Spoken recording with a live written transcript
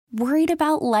Worried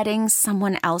about letting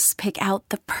someone else pick out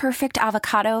the perfect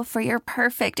avocado for your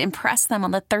perfect impress them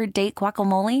on the third date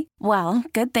guacamole? Well,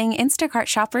 good thing Instacart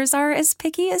shoppers are as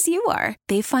picky as you are.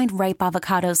 They find ripe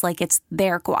avocados like it's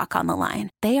their guac on the line.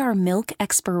 They are milk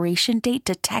expiration date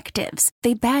detectives.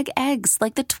 They bag eggs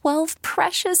like the 12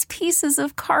 precious pieces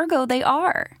of cargo they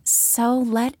are. So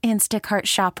let Instacart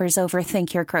shoppers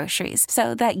overthink your groceries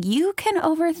so that you can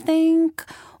overthink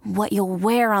what you'll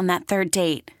wear on that third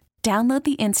date. Download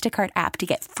the Instacart app to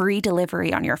get free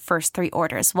delivery on your first 3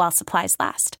 orders while supplies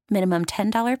last. Minimum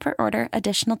 $10 per order.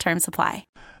 Additional terms apply.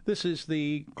 This is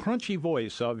the crunchy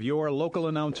voice of your local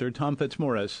announcer, Tom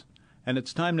Fitzmaurice, and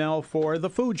it's time now for The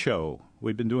Food Show.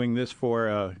 We've been doing this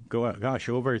for,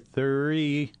 over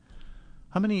 30...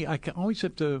 How many? I can always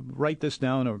have to write this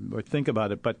down or think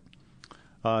about it, but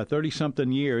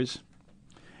 30-something years.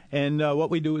 And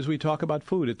what we do is we talk about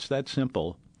food. It's that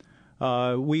simple.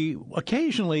 We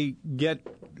occasionally get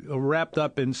wrapped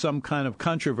up in some kind of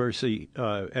controversy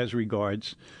as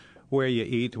regards where you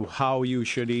eat, how you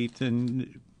should eat,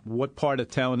 and what part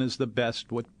of town is the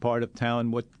best, what part of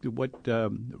town, what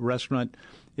restaurant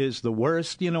is the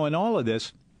worst, and all of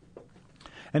this.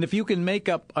 And if you can make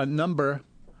up a number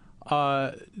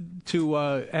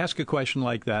to ask a question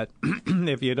like that,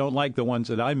 if you don't like the ones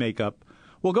that I make up,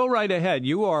 well, go right ahead.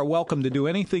 You are welcome to do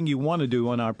anything you want to do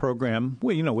on our program,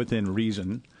 well, within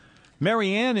reason.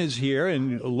 Mary Ann is here,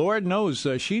 and Lord knows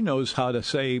she knows how to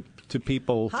say to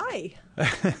people, hi.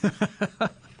 If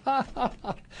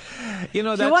you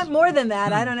want more than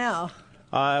that, I don't know.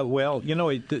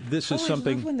 This is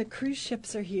something. I love when the cruise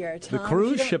ships are here, Tom. The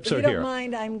cruise ships are here. If you don't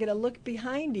mind, I'm going to look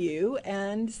behind you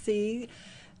and see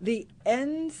the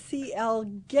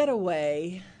NCL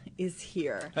Getaway is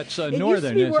here. That's northern. It used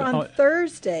to be where on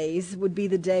Thursdays would be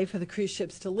the day for the cruise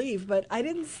ships to leave, but I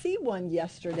didn't see one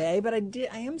yesterday, but I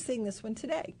am seeing this one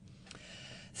today.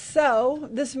 So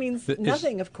this means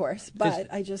nothing, of course,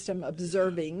 but I just am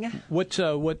observing. What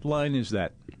line is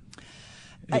that?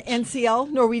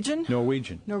 NCL, Norwegian?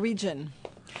 Norwegian.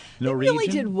 You only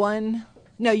did one.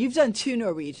 No, you've done 2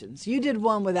 Norwegians. You did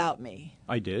one without me.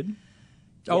 I did?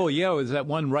 Yeah. Oh, yeah. Was that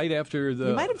one right after the...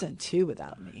 You might have done 2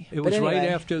 without me. It was right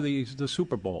after the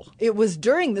Super Bowl. It was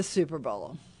during the Super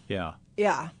Bowl. Yeah.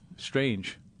 Yeah.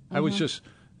 Strange. Mm-hmm.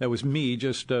 That was me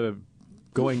just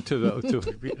going to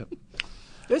the...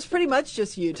 It was pretty much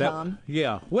just you, Tom.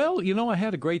 Yeah. Well, I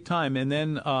had a great time, and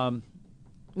then... and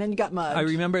then you got mugged. I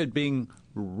remember it being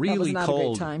really that was not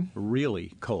cold. A great time.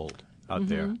 Really cold out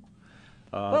there.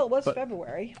 Well, it was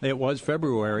February. It was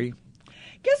February.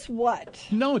 Guess what?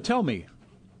 No, tell me.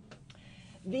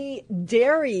 The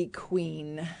Dairy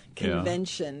Queen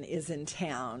convention is in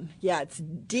town. Yeah, it's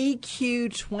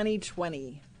DQ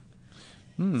 2020.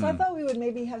 So I thought we would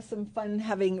maybe have some fun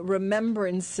having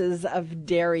remembrances of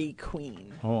Dairy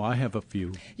Queen. Oh, I have a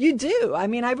few. You do? I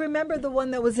mean, I remember the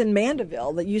one that was in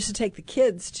Mandeville that you used to take the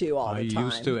kids to all the time. I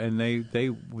used to, and they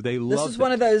loved it. This is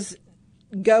one of those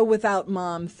go without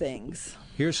mom things.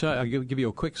 I'll give you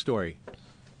a quick story.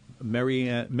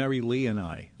 Mary Lee and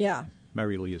I. Yeah.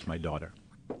 Mary Lee is my daughter.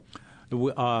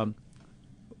 We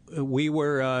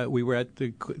were at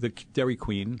the Dairy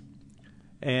Queen,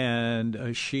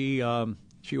 and she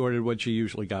ordered what she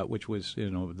usually got, which was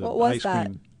the ice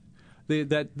cream.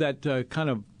 That kind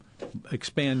of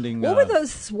expanding. What were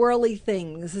those swirly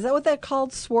things? Is that what they're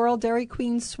called? Swirl Dairy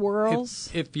Queen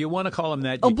swirls? If you want to call them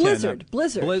that, you Blizzard. Can.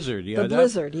 Blizzard. Yeah,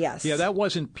 Blizzard. Yes. Yeah, that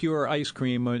wasn't pure ice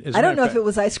cream. I don't know if it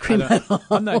was ice cream at all.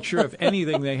 I'm not sure if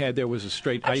anything they had there was a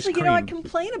straight ice cream. Actually, I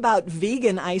complain about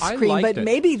vegan ice cream, but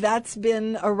maybe that's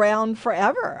been around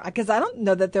forever because I don't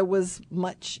know that there was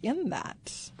much in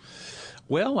that.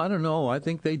 Well, I don't know. I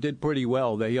think they did pretty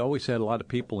well. They always had a lot of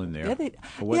people in there.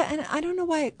 Yeah, and I don't know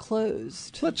why it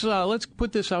closed. Let's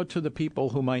put this out to the people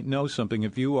who might know something.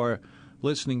 If you are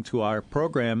listening to our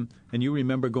program and you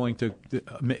remember going to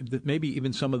maybe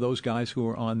even some of those guys who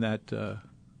were on that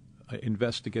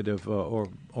investigative or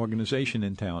organization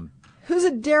in town. Who's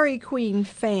a Dairy Queen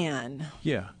fan?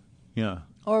 Yeah.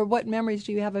 Or what memories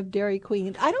do you have of Dairy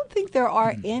Queen? I don't think there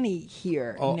are any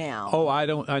here now. Oh, I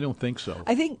don't think so.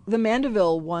 I think the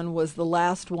Mandeville one was the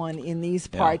last one in these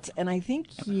parts, and I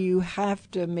think you have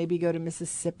to maybe go to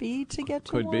Mississippi to get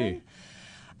to one. Could be.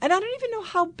 And I don't even know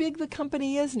how big the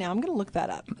company is now. I'm going to look that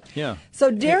up. Yeah.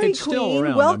 So Dairy it's Queen, still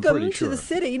around, welcome to the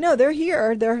city. No, they're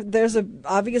here. There's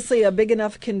obviously a big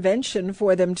enough convention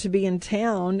for them to be in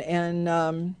town,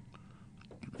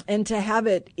 and to have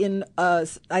it in,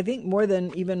 I think, more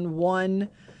than even one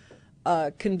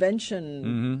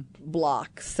convention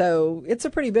block. So it's a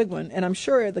pretty big one. And I'm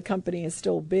sure the company is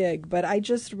still big. But I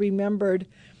just remembered,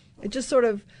 it just sort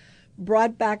of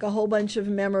brought back a whole bunch of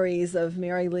memories of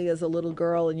Mary Lee as a little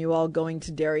girl and you all going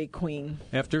to Dairy Queen.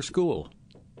 After school.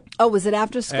 Oh, was it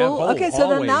after school? Okay, so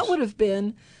always. then that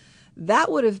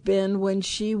would have been when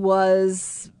she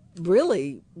was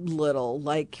really little,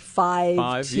 like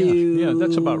 5 to... Yeah,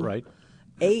 that's about right.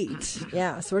 8.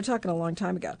 Yeah, so we're talking a long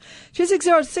time ago.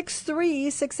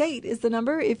 260-6368 is the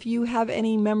number if you have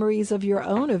any memories of your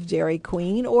own of Dairy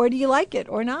Queen, or do you like it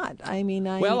or not? I mean,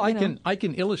 I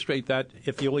can illustrate that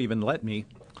if you'll even let me.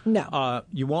 No.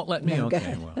 You won't let me? No,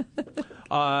 okay, well.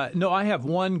 No, I have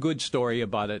one good story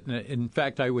about it. In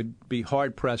fact, I would be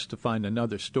hard-pressed to find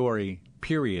another story,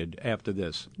 period, after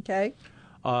this. Okay.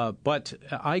 But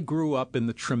I grew up in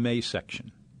the Treme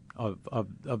section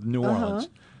of New Orleans.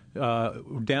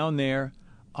 Down there,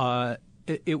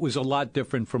 it was a lot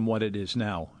different from what it is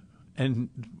now. And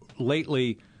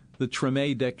lately, the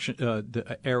Treme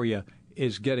area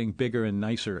is getting bigger and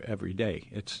nicer every day.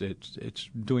 It's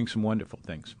doing some wonderful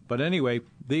things. But anyway,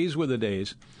 these were the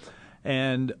days.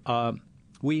 And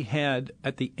we had,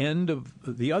 at the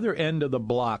other end of the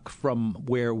block from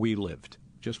where we lived,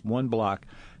 just one block,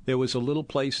 there was a little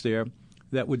place there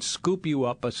that would scoop you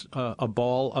up a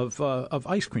ball of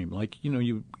ice cream, like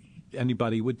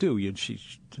anybody would do.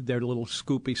 Their little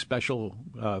scoopy special.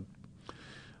 The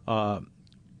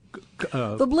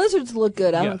blizzards look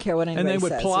good. I don't care what anybody says.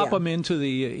 And they would plop them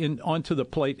onto the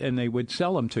plate, and they would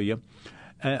sell them to you.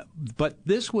 But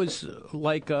this was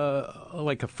like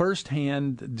a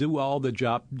first-hand, do all the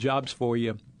jobs for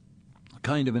you,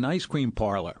 kind of an ice cream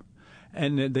parlor.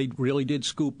 And they really did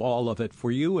scoop all of it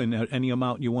for you, and any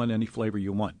amount you want, any flavor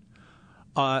you want.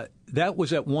 That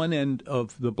was at one end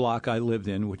of the block I lived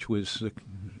in, which was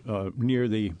near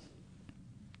the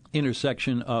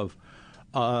intersection of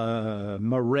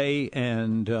Marais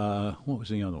and what was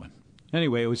the other one?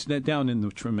 Anyway, it was down in the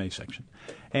Treme section.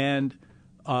 And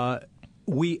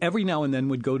we every now and then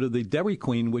would go to the Dairy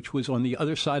Queen, which was on the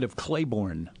other side of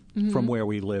Claiborne from where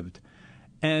we lived.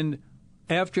 And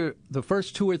after the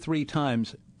first 2 or 3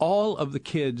 times, all of the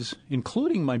kids,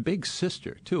 including my big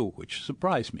sister, too, which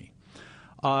surprised me,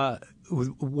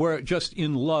 were just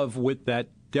in love with that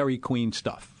Dairy Queen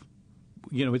stuff.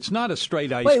 It's not a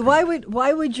straight ice cream.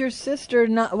 Why would your sister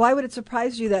not? Why would it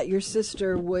surprise you that your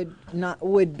sister would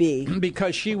be?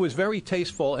 Because she was very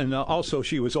tasteful, and also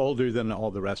she was older than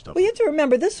all the rest of them. Well, you have to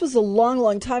remember, this was a long,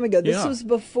 long time ago. This was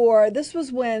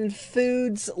when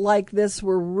foods like this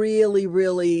were really,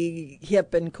 really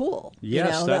hip and cool.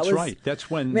 Yes, that's right.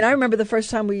 That's when. I mean, I remember the first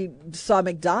time we saw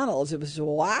McDonald's. It was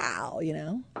wow,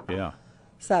 Yeah.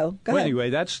 So go ahead. Anyway,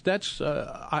 that's.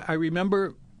 I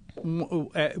remember.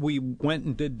 We went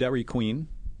and did Dairy Queen,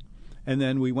 and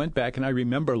then we went back, and I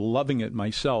remember loving it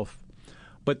myself.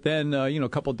 But then, a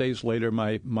couple of days later,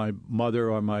 my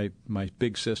mother or my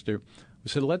big sister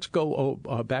said, let's go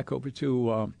back over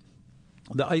to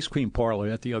the ice cream parlor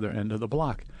at the other end of the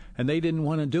block. And they didn't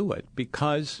want to do it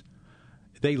because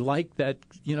they liked that,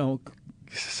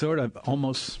 sort of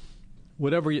almost...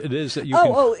 whatever it is that you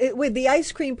can... with the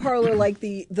ice cream parlor, like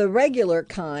the regular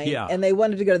kind, and they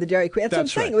wanted to go to the Dairy Queen. That's what I'm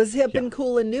saying. Right. It was hip and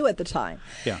cool and new at the time.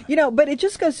 Yeah. But it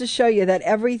just goes to show you that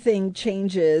everything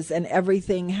changes and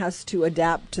everything has to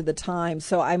adapt to the time.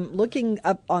 So I'm looking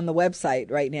up on the website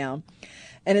right now,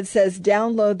 and it says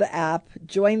download the app,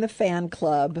 join the fan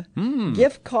club,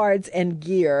 gift cards and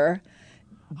gear,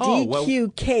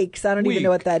 DQ cakes. I don't even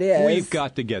know what that is. We've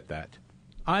got to get that.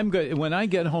 When I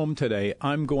get home today,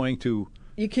 I'm going to...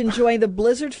 You can join the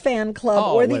Blizzard Fan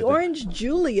Club or the Orange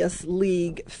Julius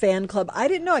League Fan Club. I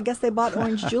didn't know. I guess they bought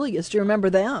Orange Julius. Do you remember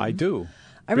them? I do.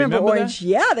 I remember Orange. That?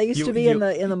 Yeah, they used to be in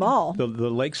the mall. The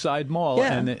Lakeside Mall.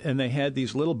 Yeah. And they had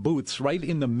these little booths right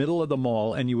in the middle of the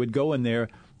mall, and you would go in there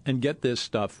and get this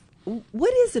stuff.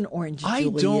 What is an Orange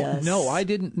Julius? I don't know. I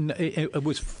didn't. It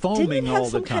was foaming all the time. Didn't it have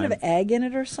some kind of egg in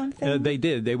it or something? They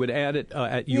did. They would add it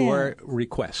at your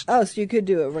request. Oh, so you could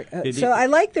do it. So I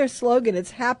like their slogan.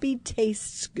 It's happy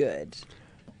tastes good.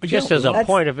 Just as a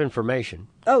point of information.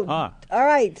 Oh, all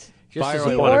right. Just as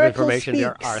a point of information,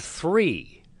 there are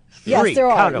three. Yes, there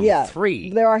count are. them,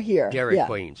 3. There are here. Dairy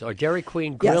Queens, or Dairy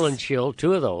Queen Grill and Chill,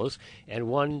 2 of those, and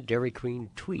 1 Dairy Queen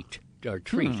Treat,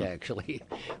 actually.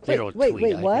 They don't tweet.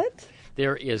 Wait, what?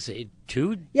 There is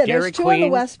 2 Dairy Dairy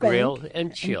Queen Grill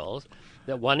and Chills.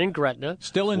 One in Gretna,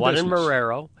 still in one business. in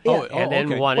Marrero, and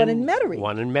then one in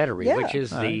Metairie, which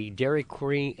is the Dairy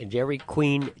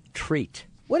Queen Treat.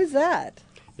 What is that?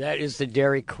 That is the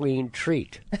Dairy Queen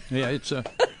Treat. Yeah, it's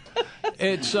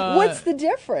what's the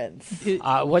difference?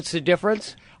 What's the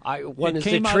difference? One is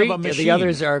the treat, and the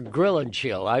others are grill and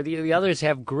chill. The others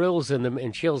have grills in them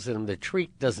and chills in them. The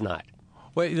treat does not.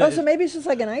 Well, so maybe it's just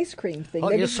like an ice cream thing. Oh,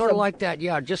 Maybe it's it's sort of like that,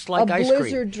 yeah, just like a ice cream.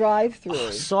 Blizzard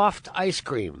drive-through. Soft ice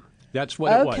cream. That's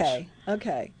what it was.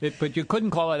 Okay. But you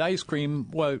couldn't call it ice cream.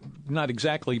 Well, not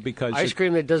exactly because Ice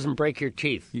cream that doesn't break your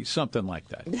teeth. Something like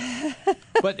that.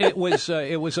 But it was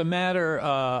a matter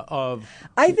of.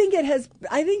 I think it has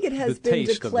been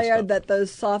declared the that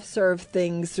those soft serve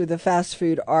things through the fast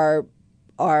food are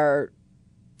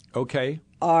okay.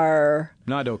 Are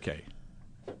not okay.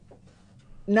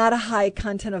 Not a high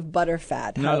content of butter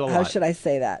fat. How should I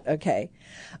say that? Okay,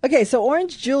 so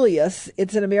Orange Julius,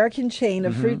 it's an American chain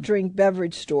of fruit drink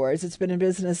beverage stores. It's been in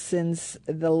business since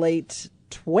the late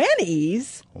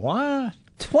 20s. What?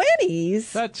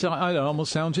 20s? That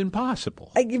almost sounds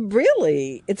impossible.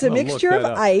 Really? It's a mixture of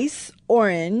ice,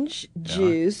 orange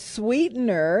juice,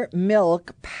 sweetener,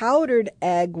 milk, powdered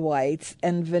egg whites,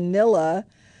 and vanilla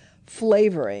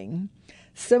flavoring,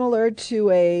 similar to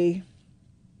a...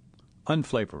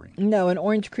 Unflavoring. No, an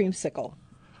orange creamsicle.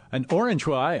 An orange,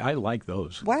 well, I like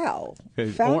those. Wow. Okay.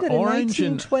 Founded in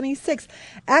 1926.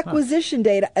 Acquisition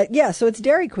data, so it's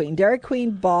Dairy Queen. Dairy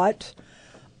Queen bought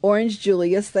Orange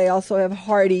Julius. They also have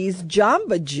Hardee's,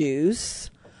 Jamba Juice,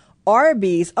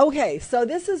 Arby's. Okay, so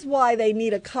this is why they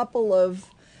need a couple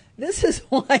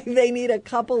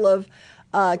of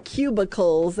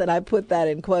cubicles, and I put that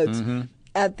in quotes,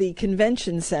 at the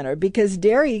convention center, because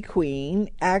Dairy Queen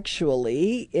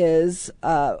actually is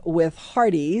with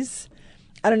Hardee's.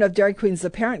 I don't know if Dairy Queen's the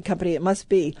parent company. It must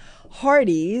be.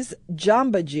 Hardee's,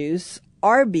 Jamba Juice,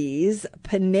 Arby's,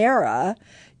 Panera,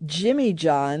 Jimmy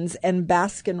John's, and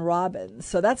Baskin Robbins.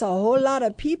 So that's a whole lot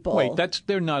of people. Wait,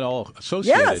 they're not all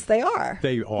associated. Yes, they are.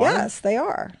 They are? Yes, they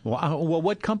are. Well,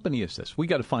 what company is this? We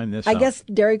got to find this I out. guess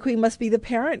Dairy Queen must be the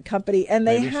parent company, and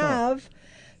they have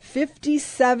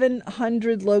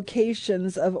 5,700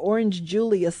 locations of Orange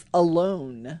Julius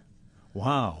alone.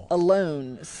 Wow.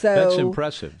 Alone. So that's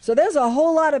impressive. So there's a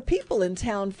whole lot of people in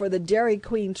town for the Dairy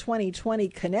Queen 2020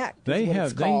 Connect. They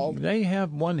have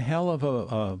one hell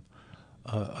of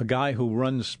a guy who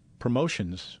runs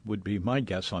promotions, would be my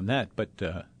guess on that, but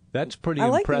that's pretty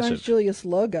impressive. I like the Orange Julius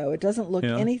logo. It doesn't look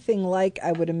anything like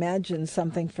I would imagine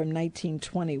something from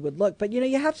 1920 would look. But,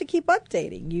 you have to keep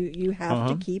updating. You have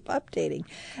to keep updating.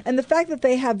 And the fact that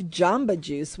they have Jamba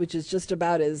Juice, which is just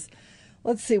about as...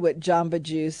 Let's see what Jamba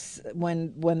Juice,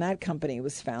 when that company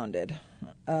was founded.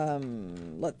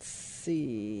 Let's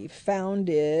see.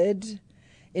 Founded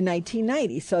in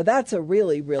 1990. So that's a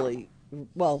really, really,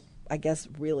 well, I guess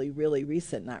really, really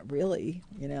recent. Not really.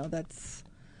 That's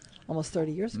almost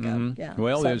 30 years ago. Yeah.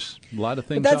 Well, there's a lot of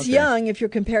things but that's out there. young if you're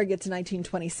comparing it to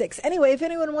 1926. Anyway, if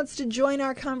anyone wants to join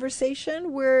our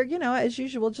conversation, we're, as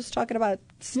usual, just talking about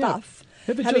stuff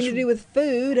having to do with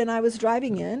food. And I was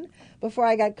driving in before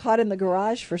I got caught in the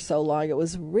garage for so long. It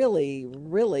was really,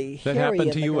 really that hairy happened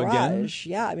in to the you garage.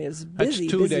 again? Yeah, I mean, it was busy.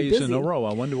 That's 2 days busy. in a row.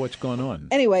 I wonder what's going on.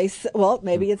 Anyway,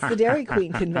 maybe it's the Dairy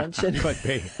Queen convention. Could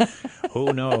be.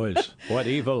 Who knows what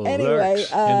evil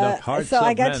lurks in the hearts so of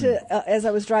I got men. to, as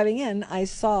I was driving in, I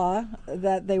saw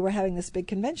that they were having this big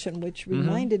convention, which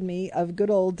reminded me of good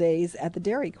old days at the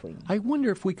Dairy Queen. I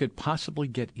wonder if we could possibly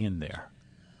get in there.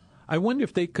 I wonder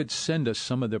if they could send us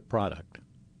some of their product.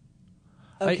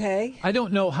 Okay. I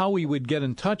don't know how we would get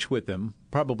in touch with them.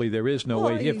 Probably there is no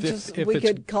way. If we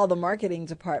could call the marketing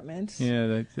department.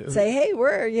 Yeah. Say, hey,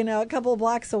 we're a couple of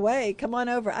blocks away. Come on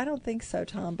over. I don't think so,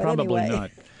 Tom. But probably anyway.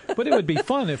 not. But it would be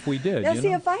fun if we did. Now,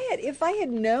 see, if I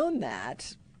had known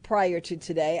that prior to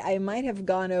today, I might have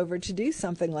gone over to do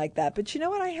something like that. But you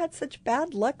know what? I had such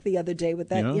bad luck the other day with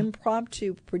that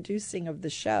impromptu producing of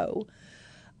the show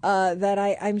that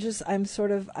I'm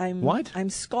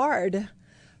scarred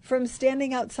from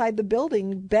standing outside the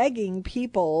building begging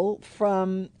people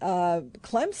from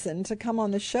Clemson to come on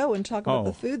the show and talk about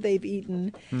the food they've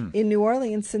eaten in New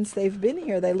Orleans since they've been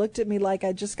here. They looked at me like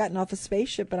I'd just gotten off a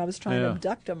spaceship and I was trying to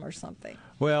abduct them or something.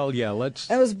 Well, yeah,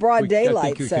 let's... It was broad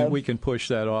daylight, I think we can push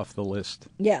that off the list.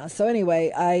 Yeah, so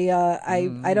anyway,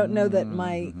 I don't know that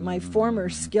my former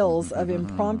skills of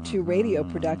impromptu radio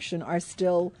production are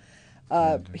still...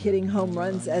 hitting home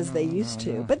runs as they used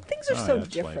to, but things are so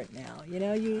different now.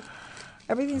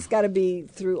 Everything's got to be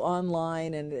through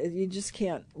online, and you just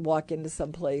can't walk into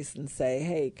some place and say,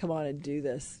 "Hey, come on and do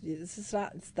this."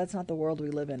 That's not the world we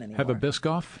live in anymore. Have a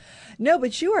Biscoff? No,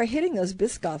 but you are hitting those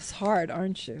Biscoffs hard,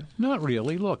 aren't you? Not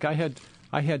really. Look, I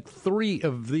had 3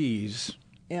 of these.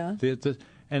 Yeah.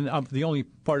 And the only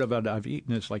part of it I've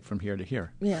eaten is like from here to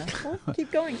here. Yeah. Well,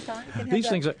 keep going, Tom. These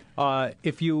things,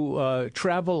 if you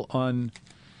travel on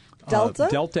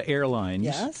Delta Airlines.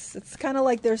 Yes, it's kind of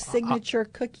like their signature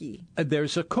cookie.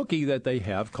 There's a cookie that they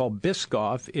have called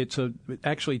Biscoff. It's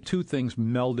actually two things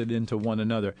melded into one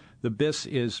another. The bis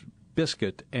is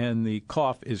biscuit, and the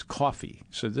cough is coffee.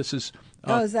 So this is.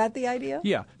 Is that the idea?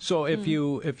 Yeah. So if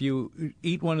you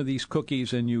eat one of these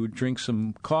cookies and you drink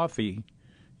some coffee,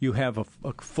 you have a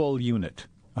full unit.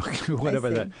 Whatever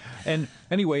that. And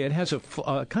anyway, it has a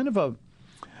kind of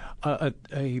a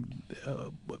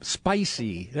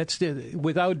spicy. That's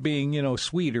without being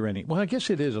sweet or any. Well, I guess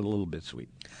it is a little bit sweet.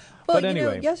 Well, but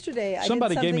anyway, yesterday I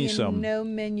somebody did gave me something some. No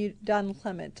Menu, Don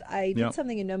Clement. I did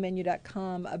something in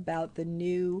nomenu.com about the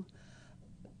new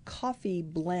coffee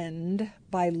blend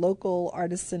by local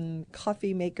artisan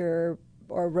coffee maker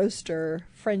or roaster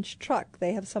French Truck.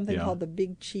 They have something called the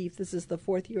Big Chief. This is the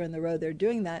 4th year in the row they're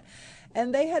doing that.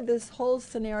 And they had this whole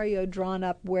scenario drawn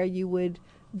up where you would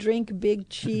drink Big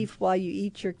Chief while you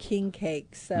eat your king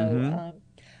cake. So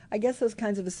I guess those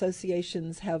kinds of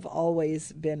associations have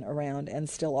always been around and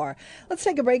still are. Let's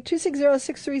take a break.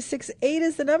 260-6368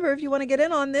 is the number if you want to get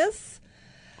in on this.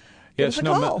 Yes,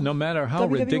 no matter how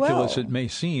ridiculous it may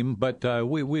seem, but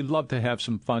we'd love to have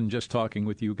some fun just talking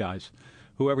with you guys,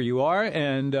 whoever you are,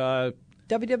 and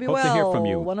WWL, hope to hear from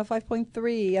you. 105.3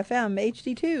 FM,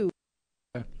 HD2.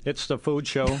 It's the food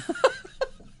show.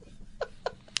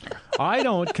 I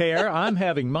don't care. I'm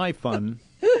having my fun.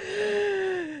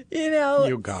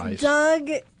 You guys. Doug,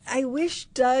 I wish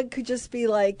Doug could just be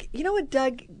like, you know what,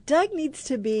 Doug needs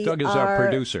to be. Doug is our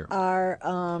producer.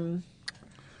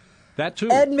 That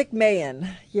too. Ed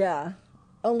McMahon, yeah.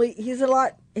 Only he's a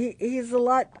lot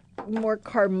more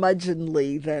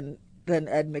curmudgeonly than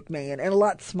Ed McMahon, and a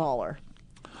lot smaller.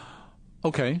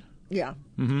 Okay. Yeah.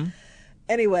 Mm-hmm.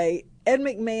 Anyway, Ed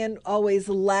McMahon always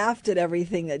laughed at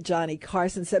everything that Johnny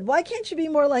Carson said. Why can't you be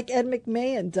more like Ed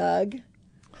McMahon, Doug?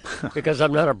 Because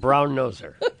I'm not a brown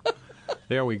noser.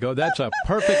 There we go. That's a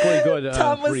perfectly good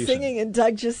Tom was reason. singing, and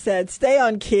Doug just said, "Stay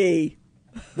on key."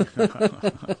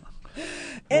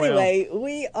 Anyway,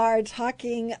 we are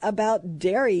talking about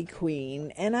Dairy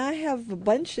Queen, and I have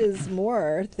bunches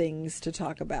more things to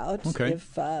talk about. Okay.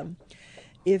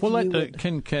 If well, you would...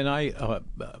 can I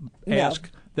ask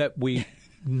that we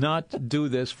not do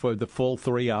this for the full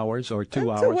 3 hours or 2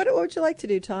 hours? So what would you like to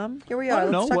do, Tom? Here we are.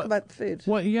 Let's talk about the food.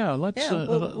 Well, yeah, let's.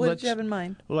 What did you have in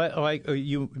mind? Like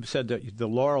you said, that the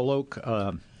Laurel Oak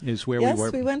is where we were.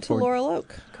 Yes, we went to Laurel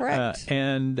Oak. Correct.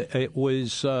 And it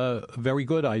was very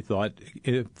good, I thought.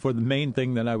 For the main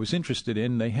thing that I was interested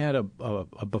in, they had a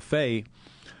buffet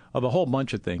of a whole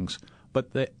bunch of things.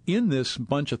 But in this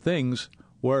bunch of things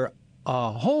were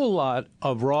a whole lot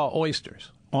of raw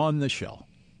oysters on the shell.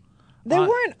 They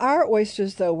weren't our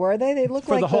oysters, though, were they? They look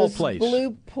like the whole those place.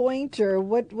 Blue Point, or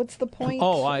what's the Point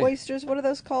oysters? What are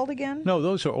those called again? No,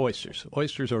 those are oysters.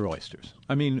 Oysters are oysters.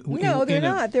 I mean, no, they're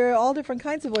not. There are all different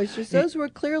kinds of oysters. Those were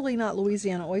clearly not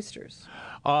Louisiana oysters.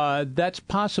 That's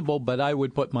possible, but I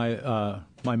would put my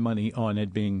my money on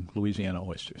it being Louisiana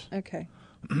oysters. Okay.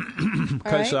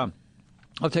 Because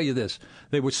I'll tell you this: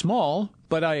 they were small,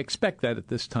 but I expect that at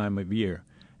this time of year,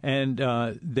 and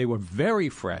they were very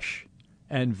fresh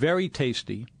and very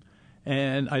tasty,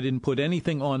 and I didn't put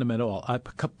anything on them at all. I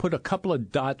put a couple of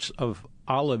dots of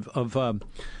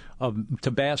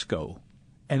Tabasco,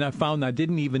 and I found I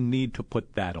didn't even need to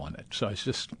put that on it. So it's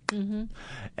just,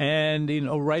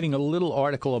 and writing a little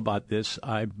article about this,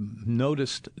 I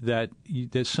noticed that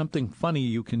there's something funny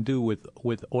you can do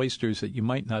with oysters that you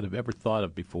might not have ever thought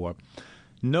of before.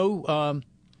 No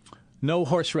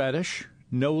horseradish,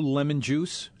 no lemon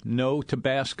juice, no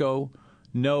Tabasco.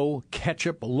 No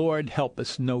ketchup. Lord help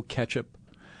us, no ketchup.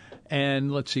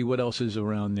 And let's see what else is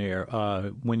around there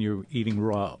when you're eating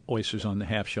raw oysters on the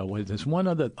half shell. There's one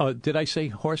other. Did I say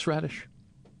horseradish?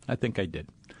 I think I did.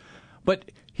 But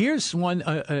here's one,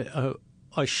 a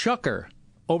shucker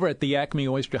over at the Acme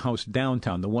Oyster House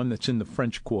downtown, the one that's in the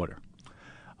French Quarter.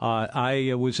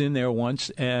 I was in there once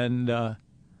and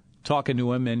talking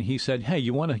to him, and he said, "Hey,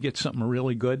 you want to get something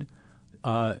really good?"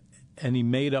 And he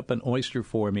made up an oyster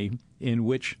for me in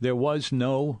which there was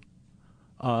no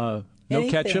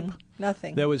ketchup,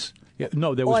 nothing. There was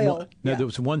oil. There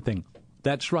was one thing.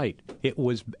 That's right. It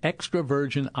was extra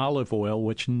virgin olive oil,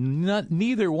 which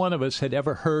neither one of us had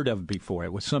ever heard of before.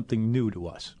 It was something new to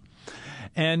us.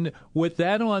 And with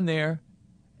that on there,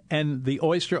 and the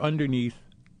oyster underneath,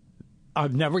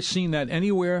 I've never seen that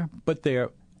anywhere but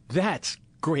there. That's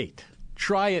great.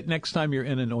 Try it next time you're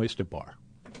in an oyster bar.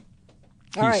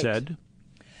 He said.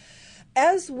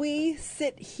 As we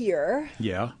sit here,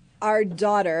 our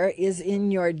daughter is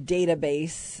in your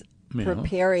database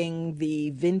preparing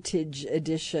the vintage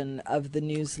edition of the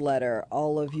newsletter,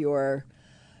 all of your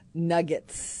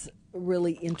nuggets,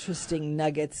 really interesting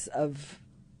nuggets of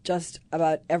just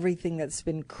about everything that's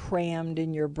been crammed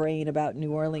in your brain about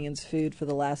New Orleans food for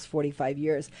the last 45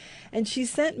 years. And she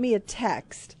sent me a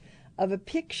text of a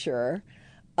picture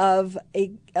of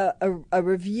a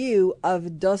review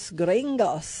of Dos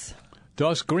Gringos.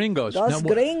 Dos Gringos. Dos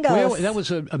Gringos. That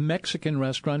was a Mexican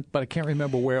restaurant, but I can't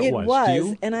remember where it was. It was, Do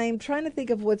you? and I'm trying to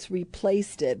think of what's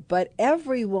replaced it, but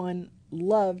everyone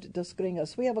loved Dos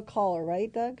Gringos. We have a caller,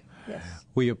 right, Doug? Yes.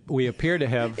 We appear to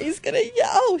have. He's going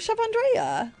to, Chef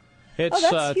Andrea.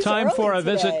 It's time for a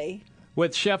today. visit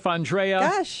with Chef Andrea,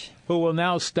 Gosh. who will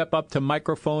now step up to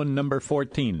microphone number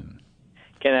 14.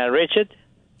 Can I reach it?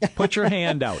 Put your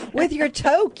hand out. With your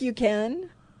toque, you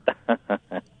can.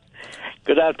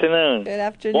 Good afternoon. Good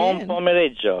afternoon. Buon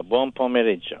pomeriggio. Buon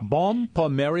pomeriggio. Buon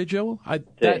pomeriggio?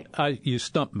 You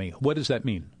stumped me. What does that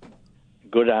mean?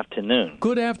 Good afternoon.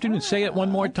 Good afternoon. Say it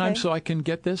one more time okay. so I can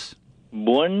get this.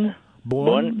 Buon.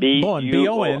 Bon.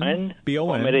 B-U-O-N.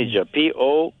 B-O-N. Pomeriggio.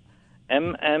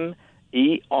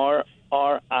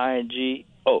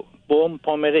 P-O-M-M-E-R-R-I-G-O. Buon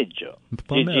pomeriggio.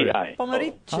 G-G-I.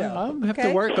 Pomeriggio. I'll have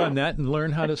to work on that and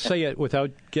learn how to say it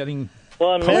without getting...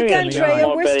 Well, Look, Marion, Andrea,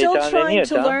 we're still trying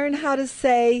to Tom. learn how to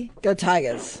say "Go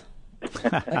Tigers."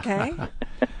 Okay.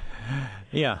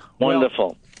 Yeah.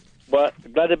 Wonderful. Well,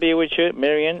 glad to be with you,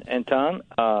 Marion and Tom.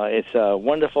 It's a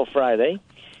wonderful Friday,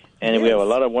 and we have a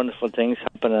lot of wonderful things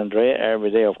happen, Andrea, every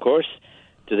day, of course.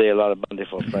 Today, a lot of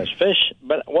wonderful fresh fish.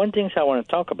 But one thing I want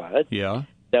to talk about,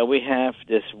 that we have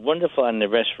this wonderful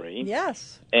anniversary.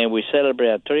 Yes. And we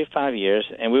celebrate our 35 years,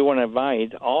 and we want to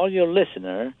invite all your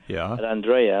listeners at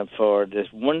Andrea for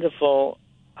this wonderful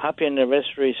happy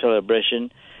anniversary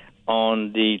celebration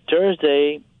on the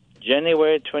Thursday,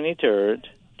 January 23rd,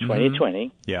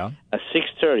 2020, at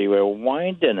 6:30. We're a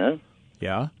wine dinner.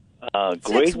 Yeah.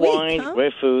 Great wine,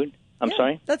 great food. I'm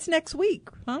sorry? That's next week,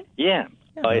 huh? Yeah.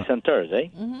 It's on Thursday.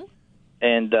 Mm-hmm.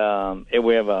 And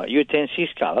we have UTNC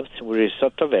scallops with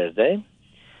risotto verde.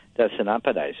 That's an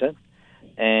appetizer.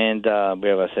 And we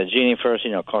have a Sagini first,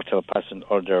 cocktail pasta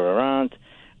order around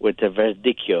with the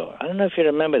Verdicchio. I don't know if you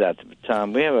remember that, but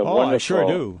we have a wonderful... I sure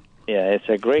do. Yeah, it's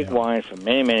a great wine for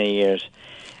many, many years,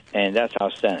 and that's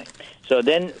outstanding. So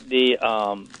then the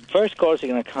first course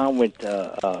is going to come with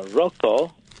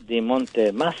Rocco di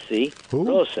Montemassi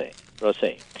Rosé.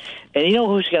 And you know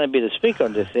who's going to be the speaker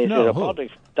on this? It's the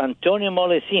Republic, Antonio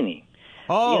Molesini.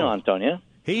 Oh. You know Antonio.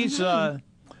 He's, he's one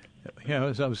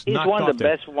of the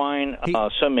best wine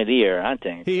sommelier, I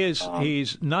think. He is.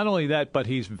 He's not only that, but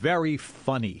he's very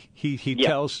funny. He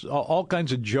tells all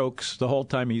kinds of jokes the whole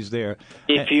time he's there.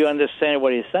 If you understand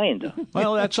what he's saying, though.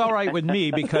 Well, that's all right with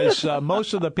me because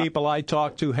most of the people I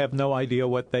talk to have no idea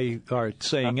what they are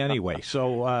saying anyway.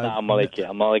 So I'm only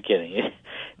kidding.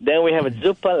 Then we have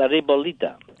Zuppa alla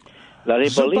Ribollita. La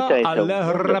Ribollita Zuppa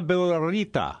alla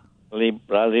Ribollita.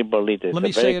 La Ribollita. Let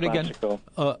me say it again.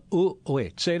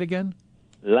 Wait, say it again.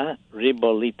 La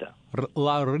Ribollita.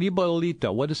 La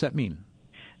Ribollita. What does that mean?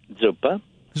 Zuppa.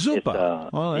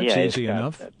 Well, that's easy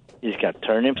enough. He's got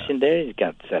turnips in there. He's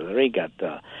got celery. Got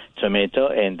tomato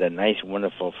and a nice,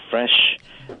 wonderful, fresh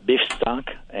beef stock.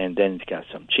 And then it's got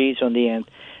some cheese on the end.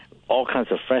 All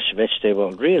kinds of fresh vegetable.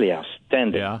 Really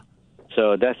outstanding. Yeah.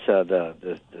 So that's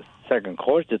the second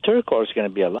course. The third course is going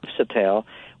to be a lobster tail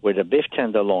with a beef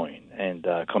tenderloin and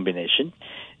combination.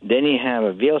 Then you have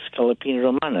a veal scallopini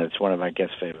romana. It's one of my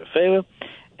guests' favorite.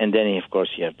 And then, of course,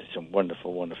 you have some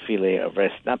wonderful filet of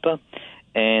red snapper.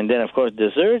 And then, of course,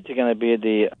 dessert is going to be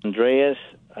the Andrea's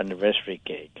anniversary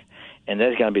cake. And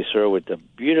that's going to be served with the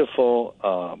beautiful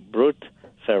Brut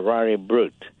Ferrari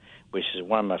Brut, which is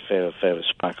one of my favorite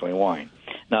sparkling wine.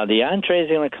 Now, the entree is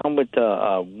going to come with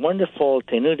a wonderful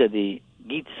Tenuta di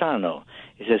Gizzano.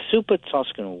 It's a super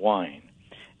Tuscan wine.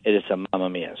 It is a Mamma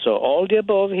Mia. So all the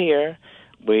above here,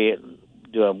 we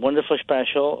do a wonderful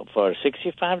special for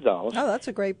 $65. Oh, that's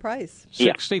a great price.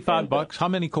 $65. How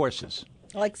many courses?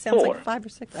 Sounds like 5 or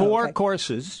 6. Four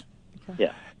courses. Okay.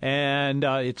 Yeah. And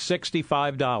it's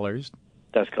 $65.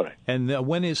 That's correct. And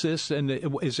when is this? And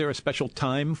is there a special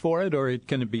time for it, or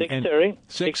can it be 6:30?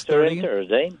 6:30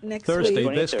 Thursday. Thursday.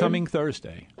 Week. This coming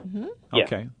Thursday. Mm-hmm.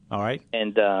 Okay. Yeah. All right.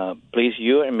 And please,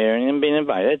 you and Marion being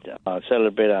invited.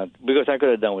 Celebrate because I could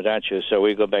have done without you. So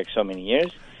we go back so many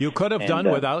years. You could have done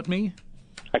without me.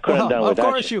 I could have done without you.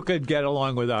 Of course, you could get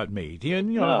along without me.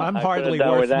 I'm hardly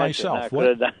worth myself.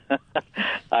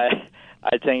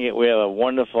 I think we have a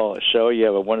wonderful show. You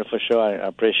have a wonderful show. I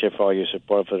appreciate for all your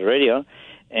support for the radio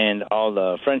and all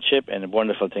the friendship and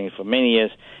wonderful things for many years.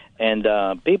 And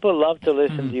people love to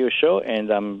listen to your show,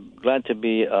 and I'm glad to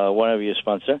be one of your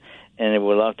sponsors. And we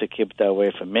would love to keep that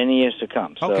way for many years to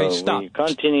come. So Okay, stop. we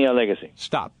continue your legacy.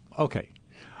 Stop. Okay.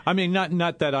 I mean,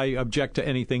 not that I object to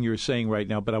anything you're saying right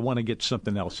now, but I want to get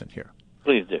something else in here.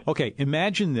 Please do. Okay,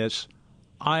 imagine this.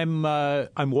 I'm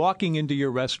walking into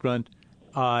your restaurant,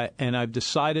 and I've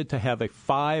decided to have a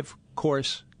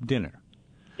 5-course dinner.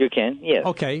 You can, yes.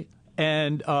 Okay,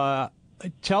 and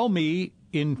tell me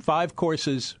in 5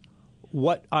 courses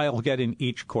what I'll get in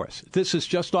each course. This is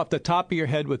just off the top of your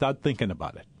head without thinking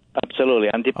about it. Absolutely.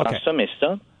 Antipasto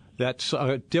misto. That's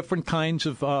different kinds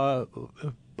of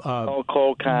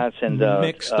cold cuts and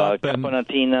mixed up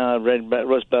caponatina,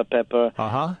 roast bell pepper.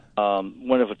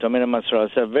 Wonderful tomato mozzarella.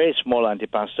 It's a very small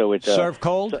antipasto with serve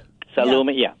cold.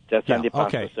 Salumi. Yeah, that's antipasto.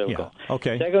 Okay. Serve Yeah. cold.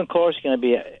 Okay. Second course is going to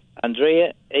be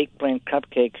Andrea eggplant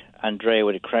cupcake Andrea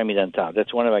with a creme on top.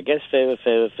 That's one of our guest favorite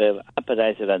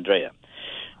appetizer Andrea.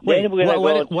 Wait, then we're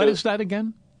gonna what is that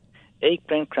again?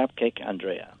 Eggplant crab cake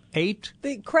Andrea. 8?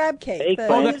 The crab cake.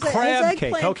 The crab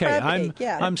cake. Okay, crab cake,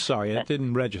 I'm sorry, that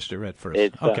didn't register at first.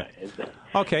 It's,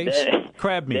 okay,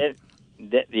 crab meat.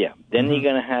 Then you're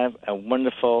gonna have a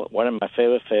wonderful, one of my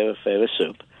favorite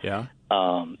soup. Yeah.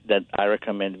 That I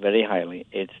recommend very highly.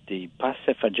 It's the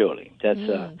pasta fagioli. That's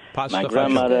Pasta my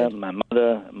grandmother, fagioli. my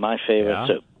mother, my favorite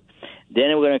soup.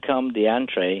 Then we're going to come the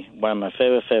entree, one of my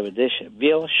favorite dishes,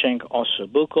 veal shank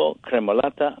ossobuco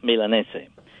cremolata milanese.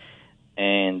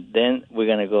 And then we're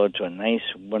going to go to a nice,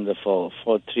 wonderful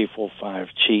 4-3-4-5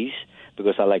 cheese,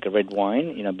 because I like a red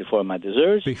wine, before my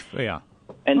desserts.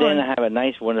 And then I have a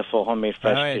nice, wonderful homemade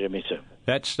fresh tiramisu.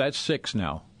 That's 6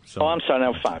 now. So I'm sorry,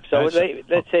 now 5. So let's say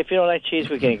if you don't like cheese,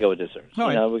 we can go with desserts.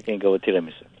 We can go with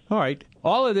tiramisu. All right.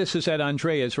 All of this is at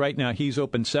Andrea's right now. He's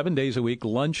open 7 days a week,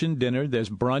 lunch and dinner. There's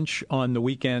brunch on the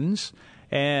weekends.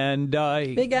 And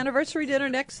big anniversary dinner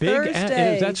next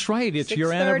Thursday. That's right. It's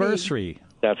your anniversary.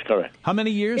 That's correct. How many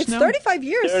years now? It's 35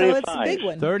 years, 35. so it's a big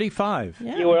one. 35.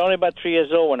 Yeah. You were only about 3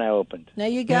 years old when I opened. There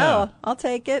you go. Yeah. I'll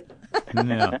take it.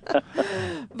 Yeah.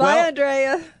 Bye,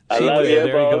 Andrea. I love you. There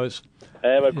he goes.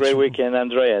 Have a great weekend,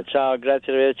 Andrea. Ciao,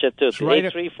 grazie arrivederci a tutti.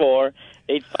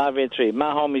 834-8583.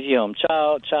 My home is your home.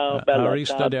 Ciao, ciao, bello.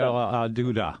 Arista della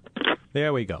Duda.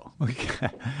 There we go.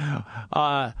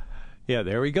 Yeah,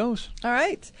 there he goes. All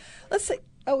right. Let's see.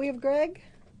 Oh, we have Greg?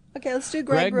 Okay, let's do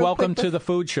Greg real welcome quick. to the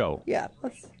food show. Yeah.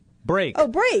 Break. Oh,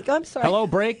 break. I'm sorry. Hello,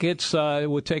 break.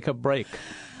 We'll take a break.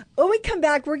 When we come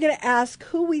back, we're going to ask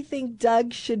who we think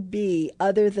Doug should be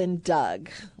other than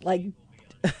Doug. Like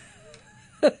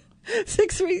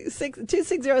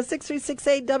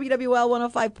 260-6368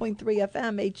 WWL 105.3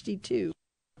 FM HD2.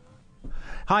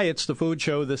 Hi, it's the Food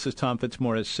Show. This is Tom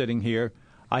Fitzmaurice sitting here.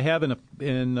 I have in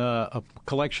a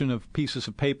collection of pieces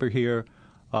of paper here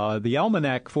the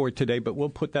almanac for today, but we'll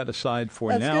put that aside for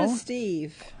now. Let's go to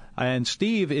Steve. And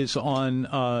Steve is on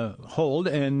hold,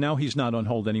 and now he's not on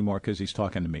hold anymore because he's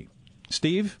talking to me.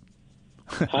 Steve?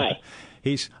 Hi.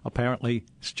 He's apparently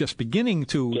just beginning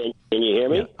to... Can you hear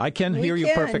me? Yeah, I can hear you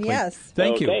perfectly. Yes.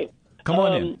 Thank you. Come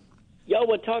on in. Y'all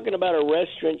were talking about a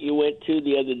restaurant you went to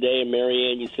the other day in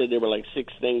Marianne. You said there were like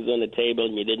 6 things on the table,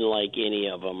 and you didn't like any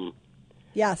of them.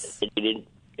 Yes.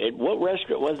 What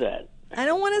restaurant was that? I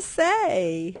don't want to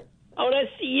say. Oh, that's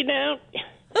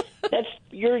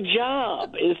your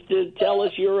job, is to tell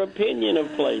us your opinion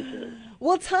of places.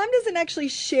 Well, Tom doesn't actually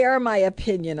share my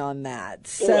opinion on that.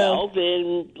 So. Well,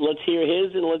 then let's hear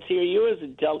his and let's hear yours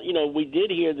and tell. We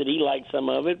did hear that he liked some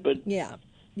of it, but yeah,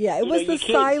 it was the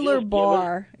Seiler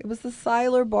Bar. It was the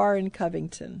Seiler Bar in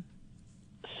Covington.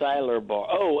 Seiler Bar.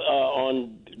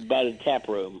 By the tap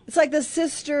room. It's like the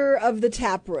sister of the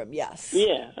tap room. Yes.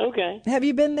 Yeah. Okay. Have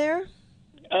you been there?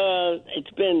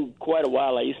 It's been quite a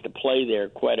while. I used to play there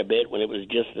quite a bit when it was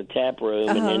just the tap room,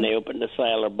 and then they opened the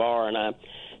Seiler Bar, and I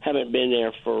haven't been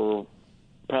there for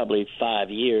probably 5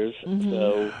 years. Mm-hmm.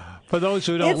 So, for those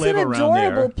who don't live around there, it's an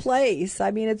adorable place.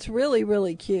 I mean, it's really,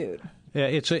 really cute. Yeah,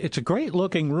 it's a great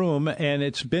looking room, and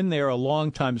it's been there a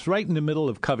long time. It's right in the middle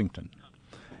of Covington,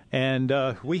 and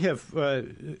we have,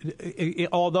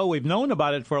 although we've known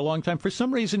about it for a long time, for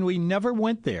some reason we never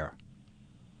went there.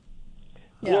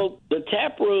 Yeah. Well, the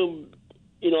tap room,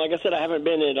 like I said, I haven't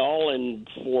been at all in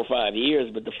 4 or 5 years,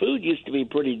 but the food used to be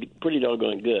pretty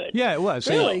doggone good. Yeah, it was.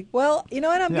 Really? Well, you know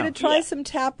what? I'm going to try some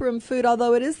tap room food,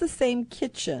 although it is the same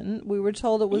kitchen. We were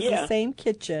told it was the same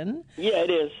kitchen. Yeah, it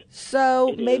is.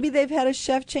 So maybe they've had a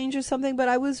chef change or something, but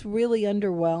I was really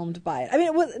underwhelmed by it. I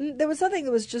mean, there was something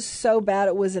that was just so bad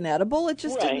it was inedible. It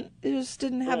just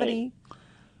didn't have any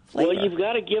flavor. Well, you've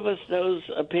got to give us those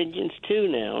opinions too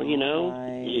now,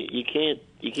 Right.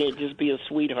 You can't just be a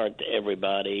sweetheart to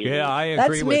everybody. Yeah, I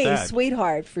agree with that. That's me,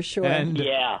 sweetheart, for sure. And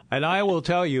I will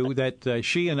tell you that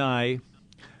she and I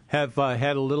have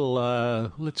had a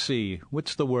little, let's see,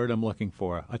 what's the word I'm looking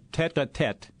for? A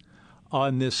tete-a-tete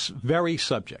on this very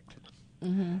subject.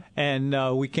 Mm-hmm.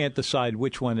 And we can't decide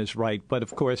which one is right. But,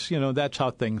 of course, that's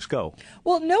how things go.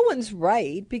 Well, no one's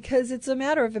right because it's a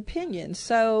matter of opinion.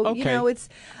 So, okay. it's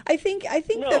 – I think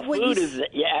that when food is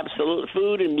 – yeah, absolutely.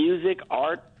 Food and music,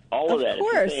 art, all of that.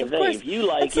 Course, it's the same of thing. course. If you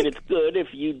like it, it's good. If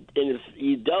you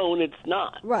don't, it's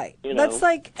not. Right. You know? That's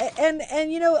like and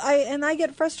I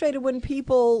get frustrated when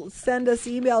people send us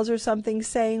emails or something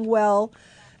saying, well,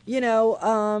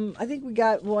 I think we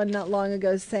got one not long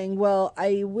ago saying, well,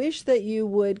 I wish that you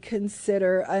would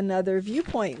consider another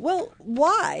viewpoint. Well,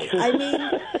 why? I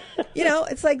mean,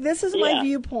 it's like, this is my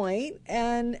viewpoint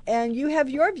and you have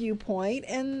your viewpoint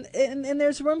and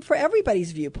there's room for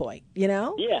everybody's viewpoint,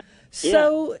 Yeah.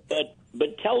 So,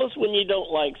 but tell us when you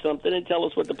don't like something and tell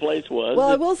us what the place was. Well,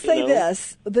 I will say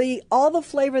this: all the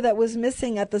flavor that was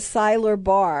missing at the Siler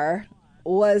Bar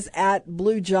was at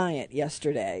Blue Giant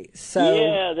yesterday. So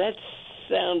yeah, that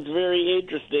sounds very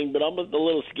interesting, but almost a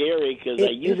little scary because I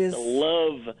used to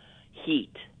love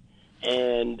heat,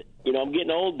 and I'm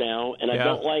getting old now, and I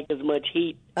don't like as much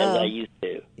heat as I used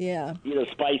to. Yeah,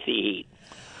 spicy heat.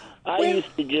 I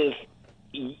used to just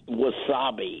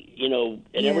wasabi,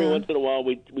 and every once in a while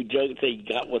we joke and say you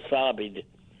got wasabi,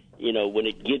 when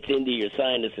it gets into your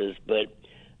sinuses, but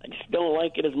I just don't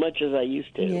like it as much as I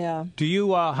used to. Yeah. Do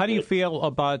you? How do you feel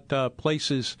about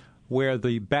places where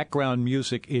the background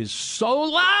music is so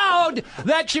loud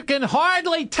that you can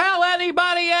hardly tell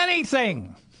anybody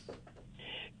anything?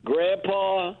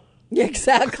 Grandpa.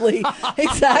 Exactly.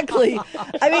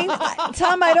 I mean,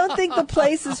 Tom, I don't think the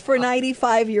place is for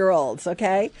 95-year-olds.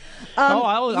 Okay.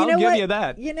 I'll give you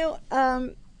that.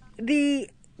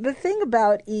 The thing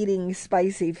about eating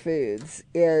spicy foods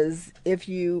is if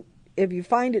you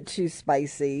find it too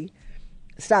spicy,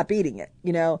 stop eating it.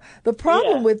 The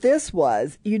problem with this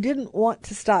was you didn't want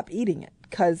to stop eating it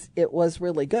because it was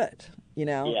really good.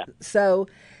 Yeah. So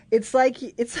it's like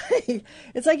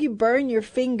you burn your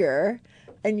finger.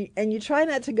 And you try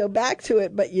not to go back to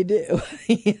it, but you do,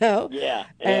 Yeah.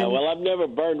 Well, I've never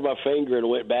burned my finger and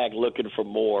went back looking for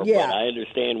more. Yeah. But I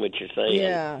understand what you're saying.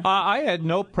 Yeah. I had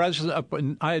no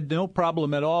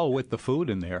problem at all with the food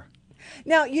in there.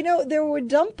 Now there were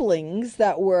dumplings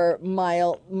that were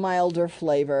milder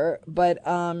flavor, but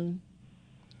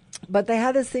they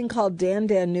had this thing called Dan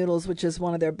Dan noodles, which is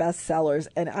one of their best sellers,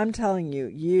 and I'm telling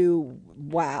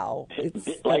wow, it's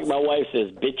like my wife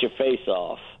says, bit your face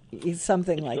off.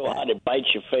 Something like that. So hard to bite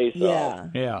your face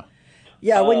off. Yeah.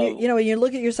 When when you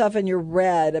look at yourself and you're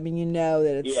red, I mean,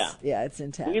 that it's it's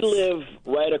intense. We live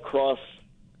right across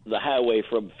the highway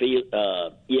from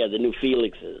the new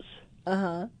Felix's.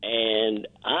 And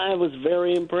I was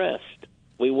very impressed.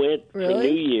 We went for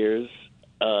New Year's.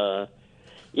 The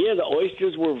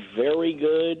oysters were very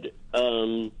good.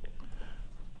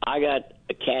 I got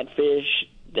a catfish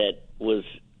that was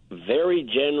very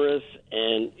generous,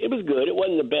 and it was good. It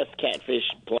wasn't the best catfish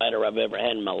platter I've ever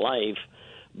had in my life,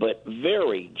 but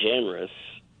very generous.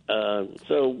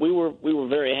 So we were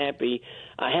very happy.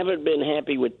 I haven't been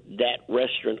happy with that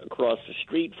restaurant across the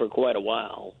street for quite a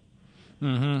while.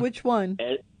 Mm-hmm. Which one?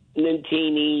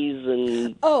 Nintini's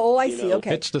and I see.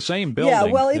 Okay, it's the same building. Yeah,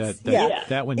 well, it's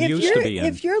that one used to be in.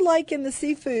 If you're liking the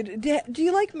seafood, do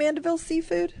you like Mandeville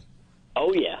seafood?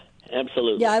 Oh yeah.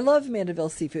 Absolutely. Yeah, I love Mandeville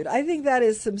seafood. I think that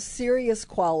is some serious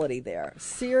quality there.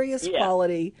 Serious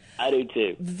quality. I do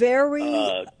too.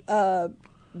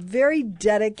 Very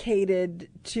dedicated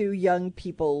to young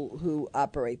people who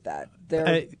operate that.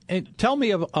 And tell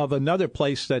me of another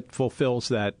place that fulfills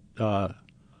that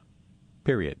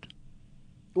period.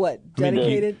 What,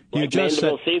 dedicated? Like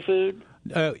Mandeville seafood?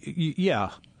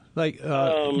 Yeah. Like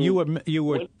you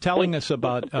were telling us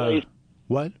about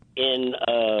what? In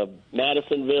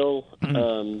Madisonville.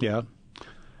 Yeah.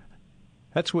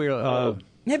 That's where...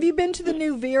 have you been to the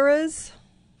new Vera's,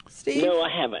 Steve? No, I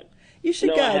haven't. You should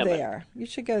go there. You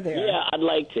should go there. Yeah, I'd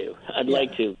like to.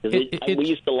 Like to. We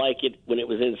used to like it when it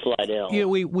was in Slidell. Yeah,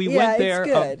 we went there.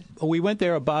 It's good. We went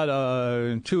there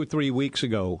about 2 or 3 weeks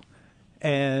ago.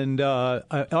 And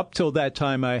up till that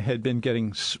time, I had been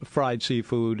getting fried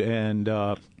seafood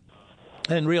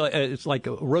and really, it's like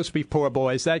roast beef poor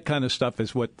boys, that kind of stuff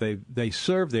is what they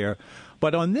serve there.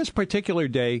 But on this particular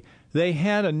day, they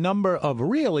had a number of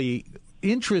really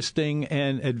interesting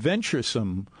and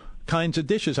adventuresome kinds of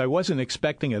dishes I wasn't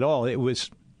expecting at all. It was,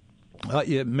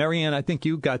 Marianne, I think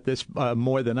you got this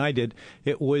more than I did.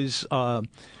 It was a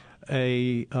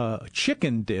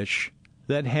chicken dish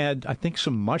that had, I think,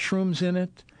 some mushrooms in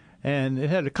it And it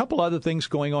had a couple other things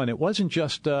going on. It wasn't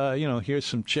just, here's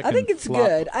some chicken. I think it's flop.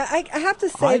 good. I have to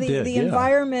say the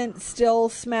environment still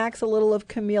smacks a little of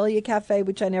Camellia Cafe,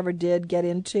 which I never did get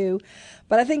into.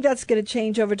 But I think that's going to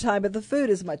change over time. But the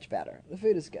food is much better. The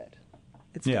food is good.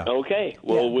 It's good. Okay.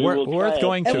 Well, we will try worth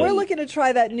going to. And we're looking to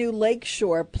try that new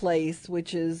Lakeshore place,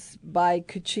 which is by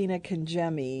Cucina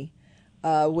Congemi,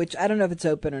 which I don't know if it's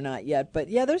open or not yet. But,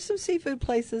 yeah, there's some seafood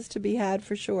places to be had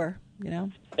for sure,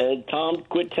 And Tom,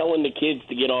 quit telling the kids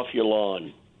to get off your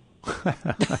lawn.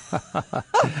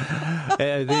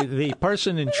 The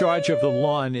person in charge of the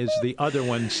lawn is the other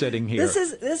one sitting here.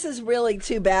 This is really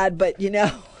too bad, but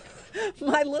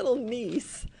my little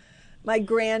niece, my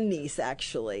grandniece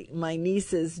actually, my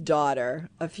niece's daughter,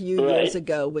 a few years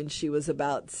ago when she was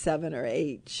about 7 or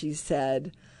 8, she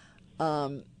said,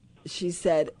 Aunt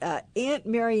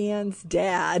Marianne's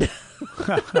dad.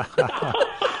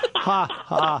 Ha,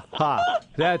 ha, ha.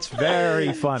 That's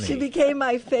very funny. She became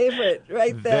my favorite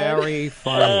right there. Very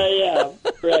funny. Yeah,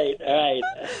 right, all right.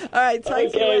 All right, talk to you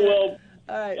Okay, later. well,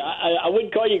 all right. I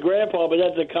wouldn't call you Grandpa, but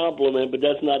that's a compliment, but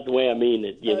that's not the way I mean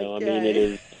it. I mean, it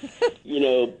is,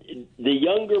 the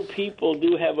younger people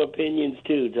do have opinions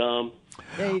too, Tom.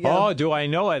 There you go. Oh, do I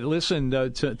know it? Listen,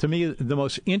 to me, the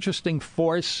most interesting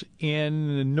force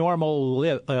in normal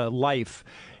life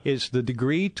is the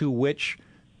degree to which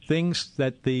things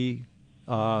that the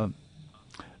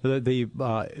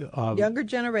younger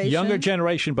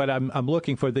generation, but I'm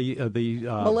looking for the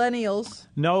millennials.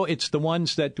 No, it's the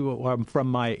ones that are from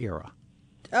my era.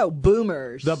 Oh,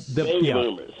 boomers. Baby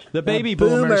boomers. The baby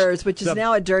boomers, which is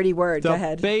now a dirty word. Go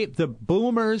ahead. The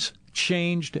boomers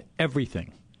changed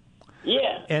everything.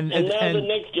 Yeah, and now the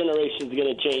next generation is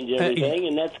going to change everything,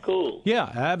 and that's cool. Yeah,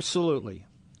 absolutely.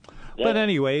 But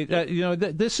anyway,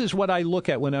 this is what I look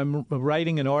at when I'm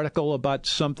writing an article about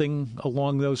something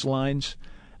along those lines.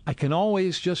 I can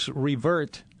always just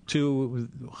revert to,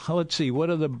 let's see,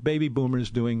 what are the baby boomers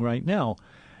doing right now?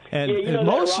 And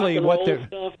mostly what they're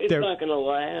not going to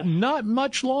last. Not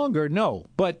much longer, no.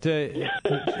 But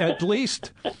at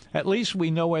least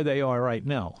we know where they are right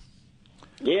now.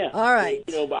 Yeah. All right.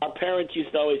 Our parents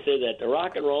used to always say that the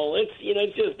rock and roll, it's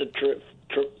just a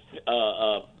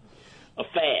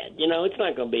fad. It's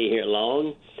not going to be here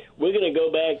long. We're going to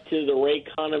go back to the Ray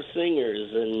Conniff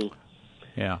singers and.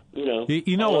 Yeah.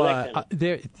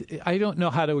 I don't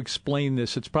know how to explain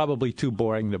this. It's probably too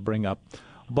boring to bring up.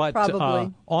 But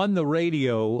on the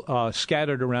radio,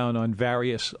 scattered around on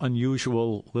various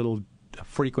unusual little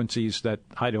frequencies that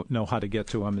I don't know how to get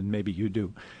to them, and maybe you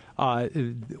do.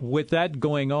 With that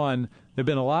going on, there have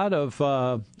been a lot of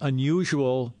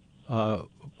unusual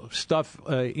stuff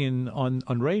on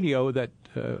radio that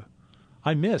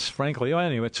I miss, frankly.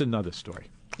 Anyway, it's another story.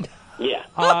 Yeah,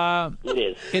 it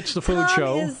is. It's the food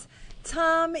show.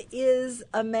 Tom is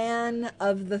a man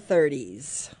of the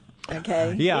 30s.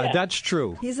 Okay. Yeah, that's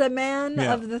true. He's a man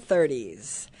of the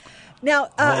 30s. Now,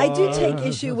 I do take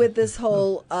issue with this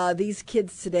whole these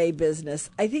kids today business.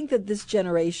 I think that this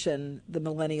generation, the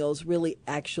millennials, really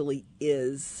actually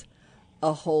is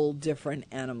a whole different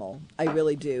animal. I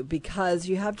really do. Because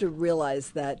you have to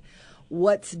realize that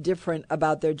what's different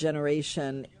about their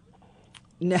generation.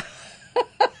 No.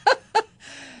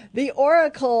 The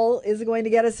Oracle is going to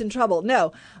get us in trouble.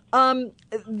 No.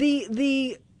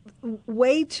 The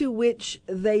way to which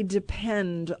they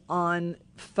depend on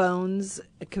phones,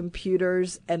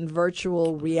 computers, and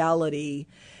virtual reality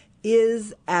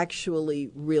is actually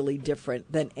really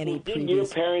different than any previous. Your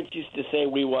parents used to say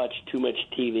we watch too much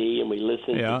TV and we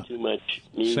listen to too much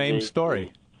music. Same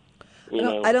story.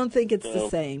 I don't think it's the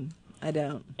same. I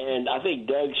don't. And I think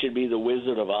Doug should be the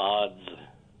Wizard of Odds.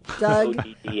 Doug,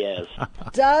 yes.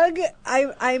 Doug,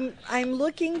 I'm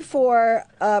looking for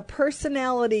a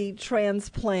personality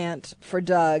transplant for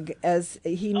Doug, as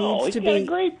he needs to be. He's got a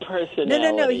great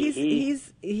personality. No.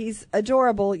 He's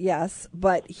adorable, yes,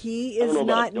 but he is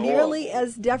not nearly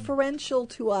as deferential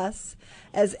to us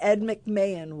as Ed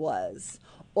McMahon was.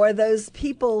 Or those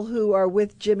people who are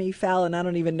with Jimmy Fallon. I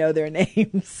don't even know their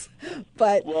names.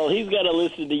 But he's got to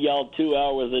listen to y'all 2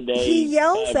 hours a day. He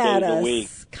yells at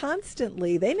us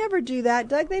constantly. They never do that,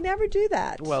 Doug. They never do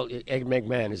that. Well, Ed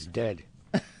McMahon is dead.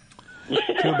 Too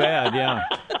bad, yeah.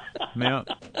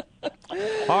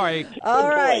 All right. All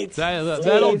right.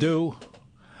 That'll do.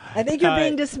 I think you're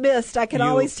being dismissed. I can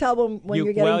always tell them when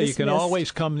you're getting dismissed. Well, you can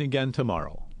always come again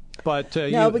tomorrow. But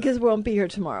no, because we won't be here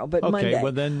tomorrow, but Monday. Okay,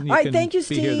 well then you can thank you, be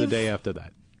Steve. here the day after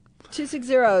that.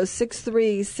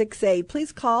 260-6368.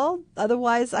 Please call.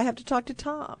 Otherwise, I have to talk to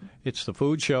Tom. It's the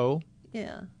food show.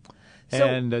 Yeah.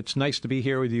 And it's nice to be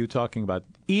here with you talking about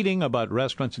eating, about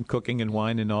restaurants and cooking and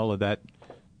wine and all of that.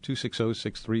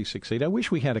 260-6368. I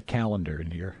wish we had a calendar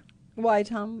in here. Why,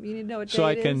 Tom? You need to know what day so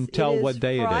I it can is? tell It is what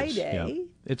day Friday, it is. Yeah.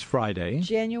 It's Friday.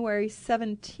 January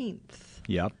 17th.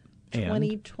 Yep. And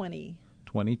 2020.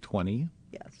 2020.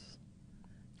 Yes.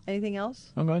 Anything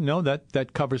else? Okay, no,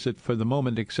 that covers it for the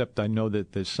moment, except I know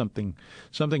that there's something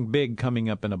big coming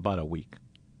up in about a week.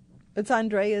 It's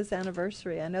Andrea's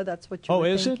anniversary. I know that's what you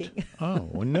were thinking. Is it?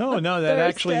 Oh, no,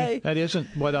 that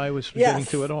isn't what I was getting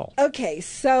to at all. Okay,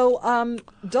 so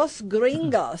Dos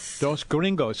Gringos. Dos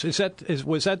Gringos.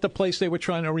 Was that the place they were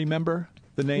trying to remember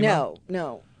the name of?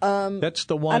 No. That's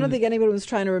the one. I don't think anybody was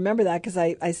trying to remember that because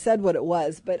I said what it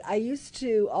was. But I used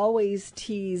to always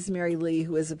tease Mary Lee,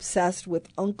 who is obsessed with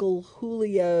Uncle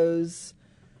Julio's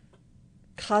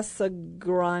Casa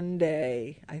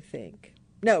Grande, I think.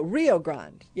 No, Rio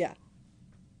Grande. Yeah.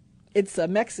 It's a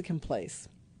Mexican place.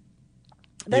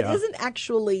 That isn't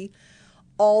actually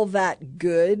all that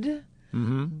good,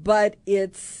 but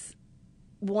it's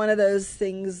one of those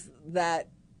things that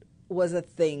was a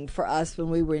thing for us when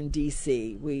we were in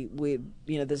D.C. We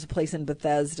there's a place in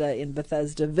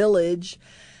Bethesda Village,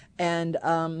 and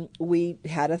we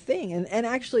had a thing. And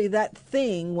actually that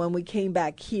thing, when we came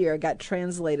back here, got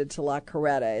translated to La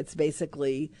Carreta. It's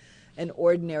basically an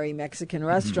ordinary Mexican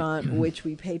restaurant, which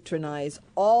we patronize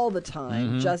all the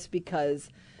time just because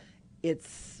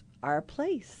it's our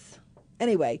place.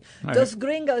 Anyway, Dos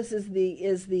Gringos is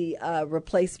the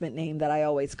replacement name that I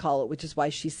always call it, which is why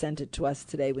she sent it to us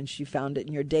today when she found it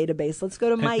in your database. Let's go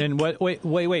to Mike. And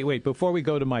wait. Before we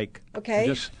go to Mike.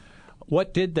 Okay.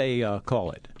 What did they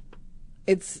call it?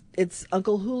 It's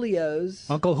Uncle Julio's.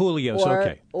 Uncle Julio's,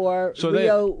 okay. Or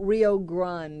so Rio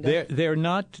Grande. They're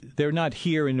not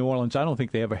here in New Orleans. I don't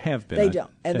think they ever have been. They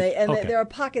don't, there are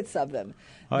pockets of them.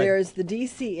 There's the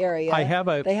D.C. area.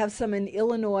 They have some in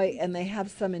Illinois, and they have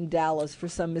some in Dallas for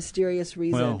some mysterious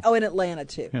reason. In Atlanta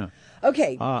too. Yeah.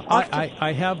 Okay.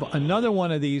 I have another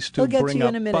one of these to bring bring up,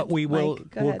 in a minute, but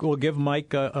we'll give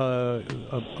Mike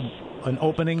an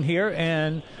opening here,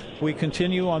 and we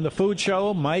continue on the food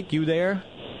show. Mike, you there?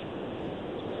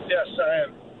 Yes, I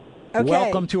am. Okay.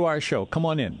 Welcome to our show. Come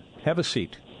on in. Have a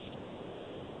seat.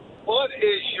 What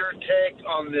is your take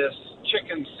on this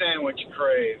chicken sandwich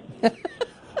craze?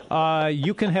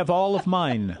 You can have all of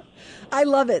mine. I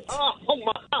love it. Oh,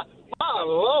 my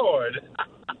Lord.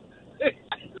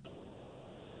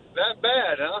 That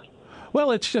bad, huh?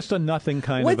 Well, it's just a nothing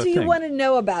kind of a thing. What do you want to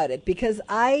know about it? Because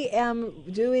I am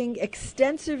doing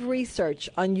extensive research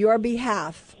on your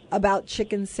behalf about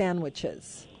chicken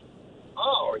sandwiches.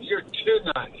 Oh, you're too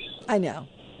nice. I know.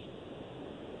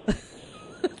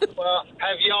 Well,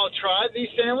 have you all tried these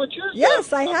sandwiches?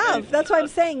 Yes, I have. That's why I'm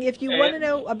saying if you want to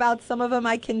know about some of them,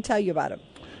 I can tell you about them.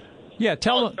 Yeah,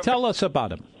 tell us about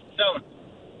them. Tell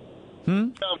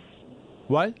me.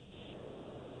 What?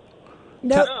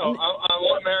 No, I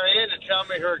want Marianne to tell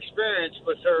me her experience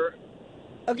with her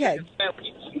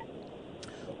sandwiches.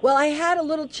 Well, I had a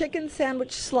little chicken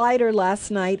sandwich slider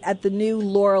last night at the new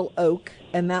Laurel Oak,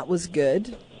 and that was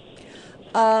good.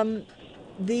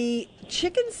 The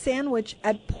chicken sandwich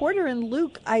at Porter and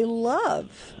Luke, I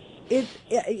love.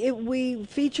 We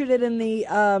featured it in the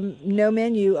No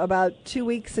Menu about 2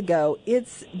 weeks ago.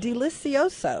 It's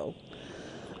delicioso.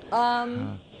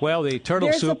 Well, the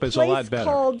turtle soup is a lot better. There's a place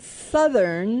called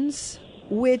Southerns,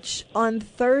 which on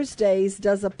Thursdays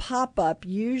does a pop-up,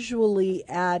 usually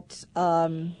at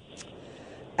the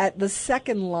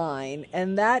second line,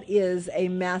 and that is a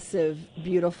massive,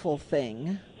 beautiful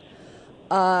thing.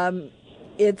 But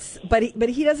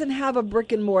he doesn't have a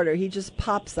brick and mortar. He just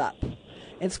pops up.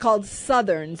 It's called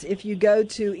Southerns. If you go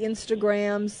to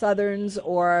Instagram Southerns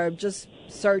or just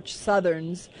search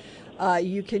Southerns,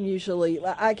 you can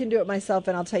I can do it myself,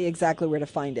 and I'll tell you exactly where to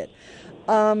find it.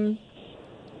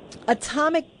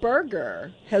 Atomic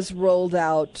Burger has rolled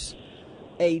out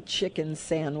a chicken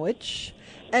sandwich.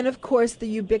 And, of course, the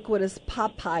ubiquitous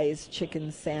Popeyes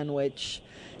chicken sandwich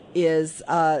is,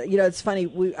 it's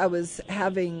funny. I was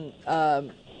having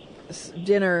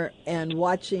dinner and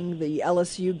watching the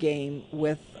LSU game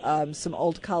with some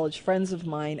old college friends of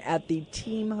mine at the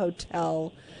Team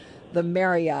Hotel, the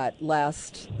Marriott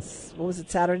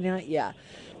Saturday night? Yeah.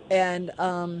 And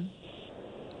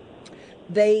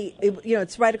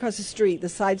it's right across the street, the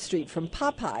side street from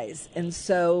Popeyes. And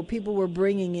so people were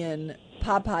bringing in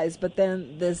Popeyes, but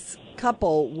then this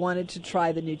couple wanted to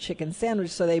try the new chicken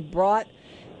sandwich, so they brought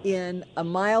in a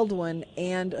mild one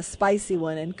and a spicy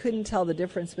one and couldn't tell the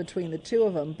difference between the two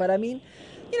of them. But I mean,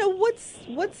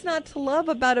 what's not to love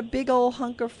about a big old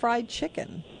hunk of fried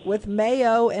chicken with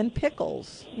mayo and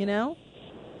pickles, A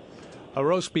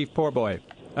roast beef poor boy,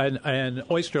 an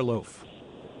oyster loaf.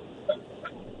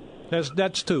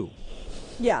 That's two.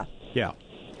 Yeah. Yeah.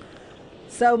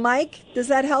 So, Mike, does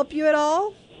that help you at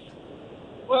all?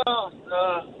 Well,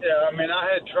 yeah. I mean, I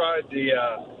had tried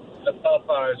the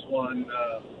Popeyes one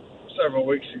several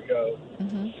weeks ago,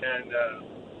 and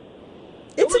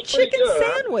it's a chicken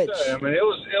sandwich. I mean, it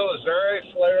was very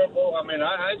flavorful. I mean,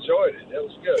 I enjoyed it. It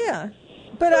was good. Yeah,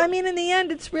 but I mean, in the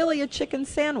end, it's really a chicken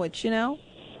sandwich, you know.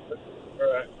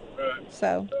 Right.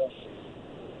 So.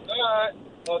 All right.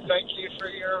 Well, thank you for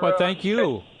your. Well, thank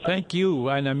you. Thank you.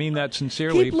 And I mean that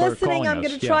sincerely. Keep for listening. calling I'm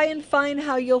going to try and find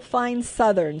how you'll find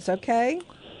Southerns, okay?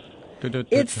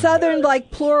 It's Southern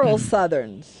like plural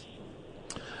Southerns.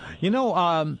 You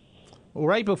know,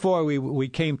 right before we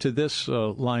came to this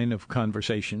line of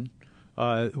conversation,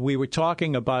 we were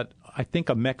talking about, I think,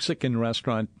 a Mexican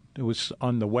restaurant. It was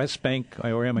on the West Bank.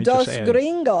 Or am I Dos just saying?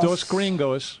 Gringos. Dos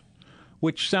Gringos.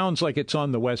 Which sounds like it's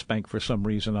on the West Bank for some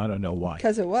reason. I don't know why.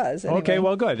 Because it was. Anyway. Okay,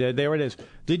 well, good. There it is.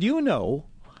 Did you know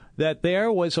that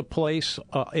there was a place,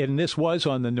 and this was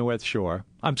on the North Shore.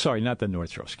 I'm sorry, not the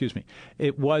North Shore. Excuse me.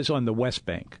 It was on the West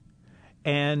Bank.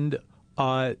 And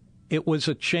it was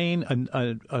a chain,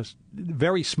 a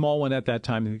very small one at that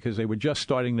time because they were just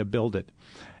starting to build it.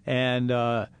 And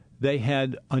they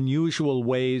had unusual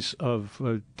ways of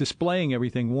displaying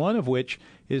everything, one of which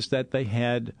is that they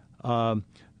had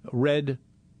red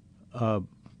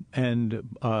and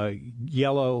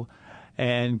yellow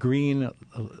and green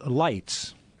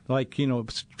lights, like, you know,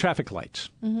 traffic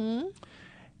lights. Mm-hmm.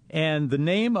 And the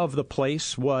name of the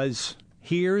place was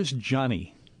Here's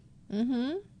Johnny.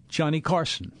 Mm-hmm. Johnny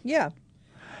Carson. Yeah.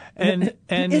 And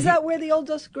is that where the old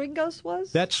Dos Gringos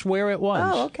was? That's where it was.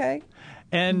 Oh, okay.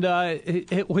 And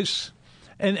it was...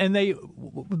 And they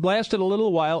lasted a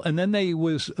little while, and then they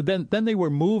were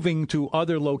moving to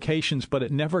other locations, but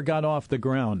it never got off the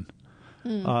ground.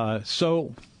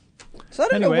 So I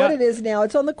don't know what it is now.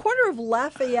 It's on the corner of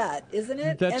Lafayette, isn't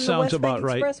it? That and sounds the West about Bank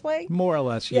right. Expressway? More or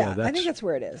less, yeah. I think that's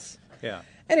where it is. Yeah.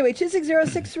 Anyway,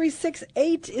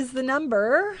 260-6368 is the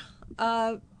number.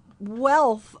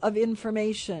 Wealth of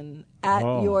information at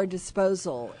your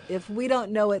disposal. If we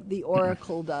don't know it, the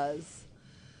Oracle does.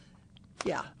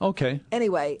 Yeah. Okay.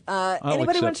 Anyway,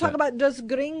 anybody want to talk about Dos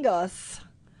Gringos?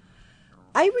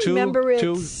 I remember it.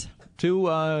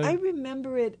 I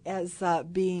remember it as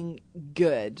being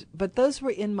good, but those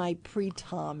were in my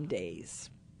pre-Tom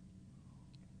days.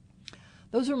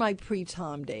 Those were my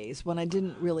pre-Tom days when I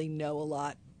didn't really know a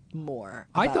lot more.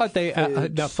 I thought they.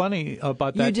 Now, funny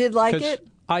about that. You did like it?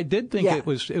 I did think it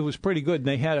was pretty good. And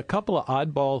they had a couple of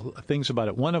oddball things about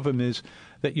it. One of them is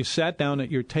that you sat down at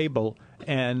your table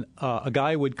and a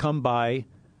guy would come by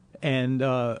and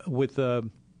with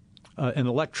an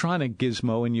electronic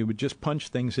gizmo, and you would just punch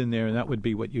things in there, and that would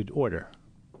be what you'd order.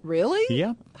 Really?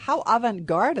 Yeah. How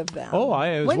avant-garde of them. Oh,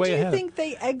 I was when way ahead. When do you think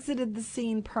they exited the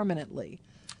scene permanently?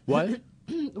 What?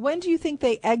 When do you think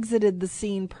they exited the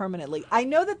scene permanently? I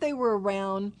know that they were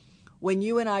around when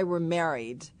you and I were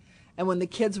married and when the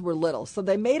kids were little. So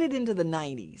they made it into the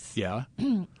 90s. Yeah.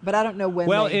 But I don't know when.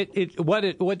 Well, what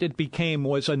it became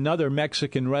was another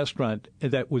Mexican restaurant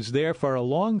that was there for a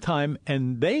long time,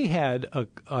 and they had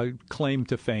a claim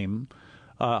to fame.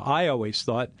 I always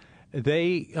thought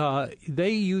they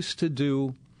used to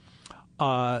do.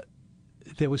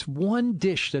 There was one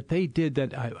dish that they did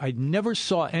that I never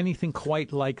saw anything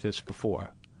quite like this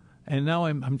before. And now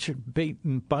I'm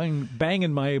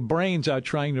banging my brains out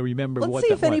trying to remember what that was. Let's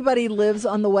see if anybody lives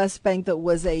on the West Bank that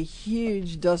was a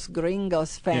huge Dos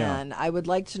Gringos fan. Yeah. I would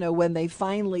like to know when they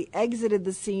finally exited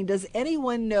the scene. Does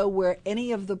anyone know where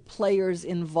any of the players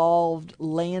involved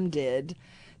landed?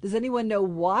 Does anyone know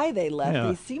why they left? Yeah,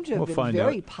 they seem to have been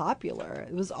very popular.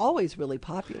 It was always really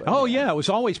popular. Oh, yeah. It was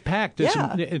always packed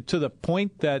to the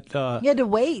point that... you had to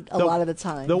wait a lot of the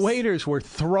time. The waiters were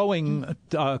throwing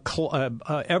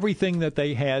everything that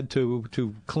they had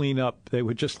to clean up. They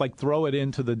would just throw it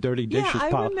into the dirty dishes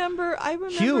pile. I remember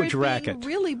Huge it racket.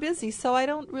 being really busy. So I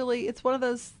don't really... It's one of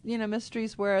those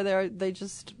mysteries where they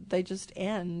just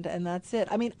end and that's it.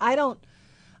 I mean, I don't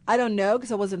know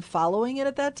because I wasn't following it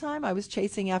at that time. I was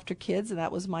chasing after kids, and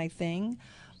that was my thing.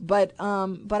 But I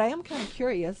am kind of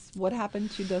curious what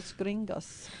happened to Dos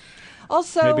Gringos.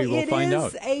 Also, it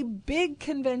is a big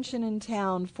convention in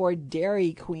town for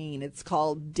Dairy Queen. It's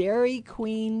called Dairy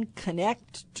Queen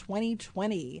Connect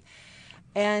 2020.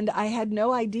 And I had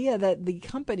no idea that the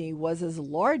company was as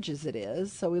large as it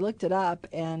is. So we looked it up,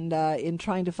 and in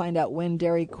trying to find out when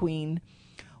Dairy Queen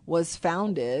was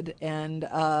founded, and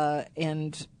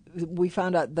we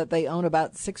found out that they own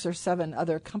about 6 or 7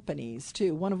 other companies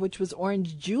too. One of which was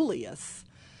Orange Julius,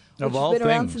 which has been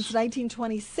around since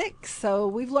 1926. So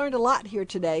we've learned a lot here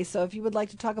today. So if you would like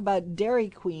to talk about Dairy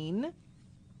Queen,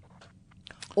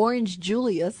 Orange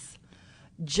Julius,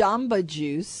 Jamba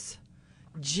Juice,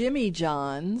 Jimmy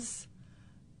John's,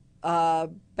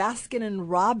 Baskin and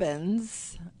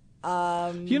Robbins.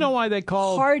 You know why they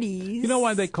call Hardee's? You know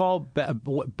why they call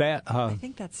I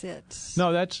think that's it.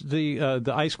 No, that's the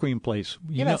ice cream place.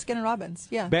 Baskin and Robbins.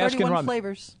 Yeah, Baskin 31 Robbins.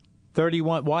 flavors.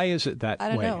 31. Why is it that way? I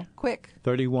don't know. Quick.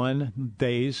 31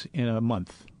 days in a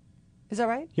month. Is that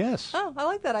right? Yes. Oh, I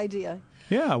like that idea.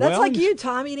 Yeah, that's like you,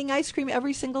 Tom, eating ice cream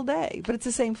every single day, but it's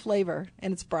the same flavor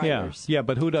and it's Breyers. Yeah,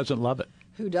 but who doesn't love it?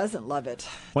 Who doesn't love it?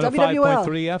 105.3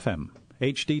 FM,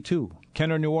 HD2,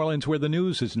 Kenner, New Orleans, where the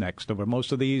news is next over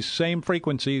most of these same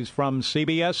frequencies from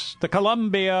CBS, the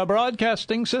Columbia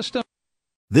Broadcasting System.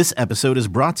 This episode is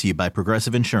brought to you by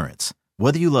Progressive Insurance.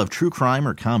 Whether you love true crime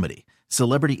or comedy,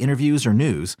 celebrity interviews or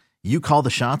news, you call the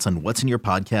shots on what's in your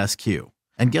podcast queue.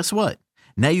 And guess what?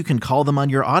 Now you can call them on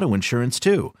your auto insurance,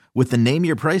 too, with the Name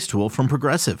Your Price tool from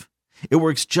Progressive. It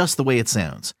works just the way it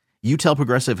sounds. You tell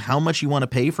Progressive how much you want to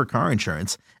pay for car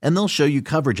insurance, and they'll show you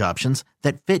coverage options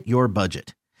that fit your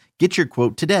budget. Get your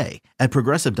quote today at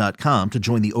Progressive.com to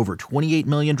join the over 28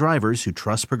 million drivers who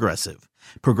trust Progressive.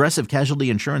 Progressive Casualty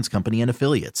Insurance Company and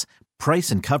Affiliates. Price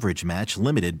and coverage match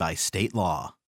limited by state law.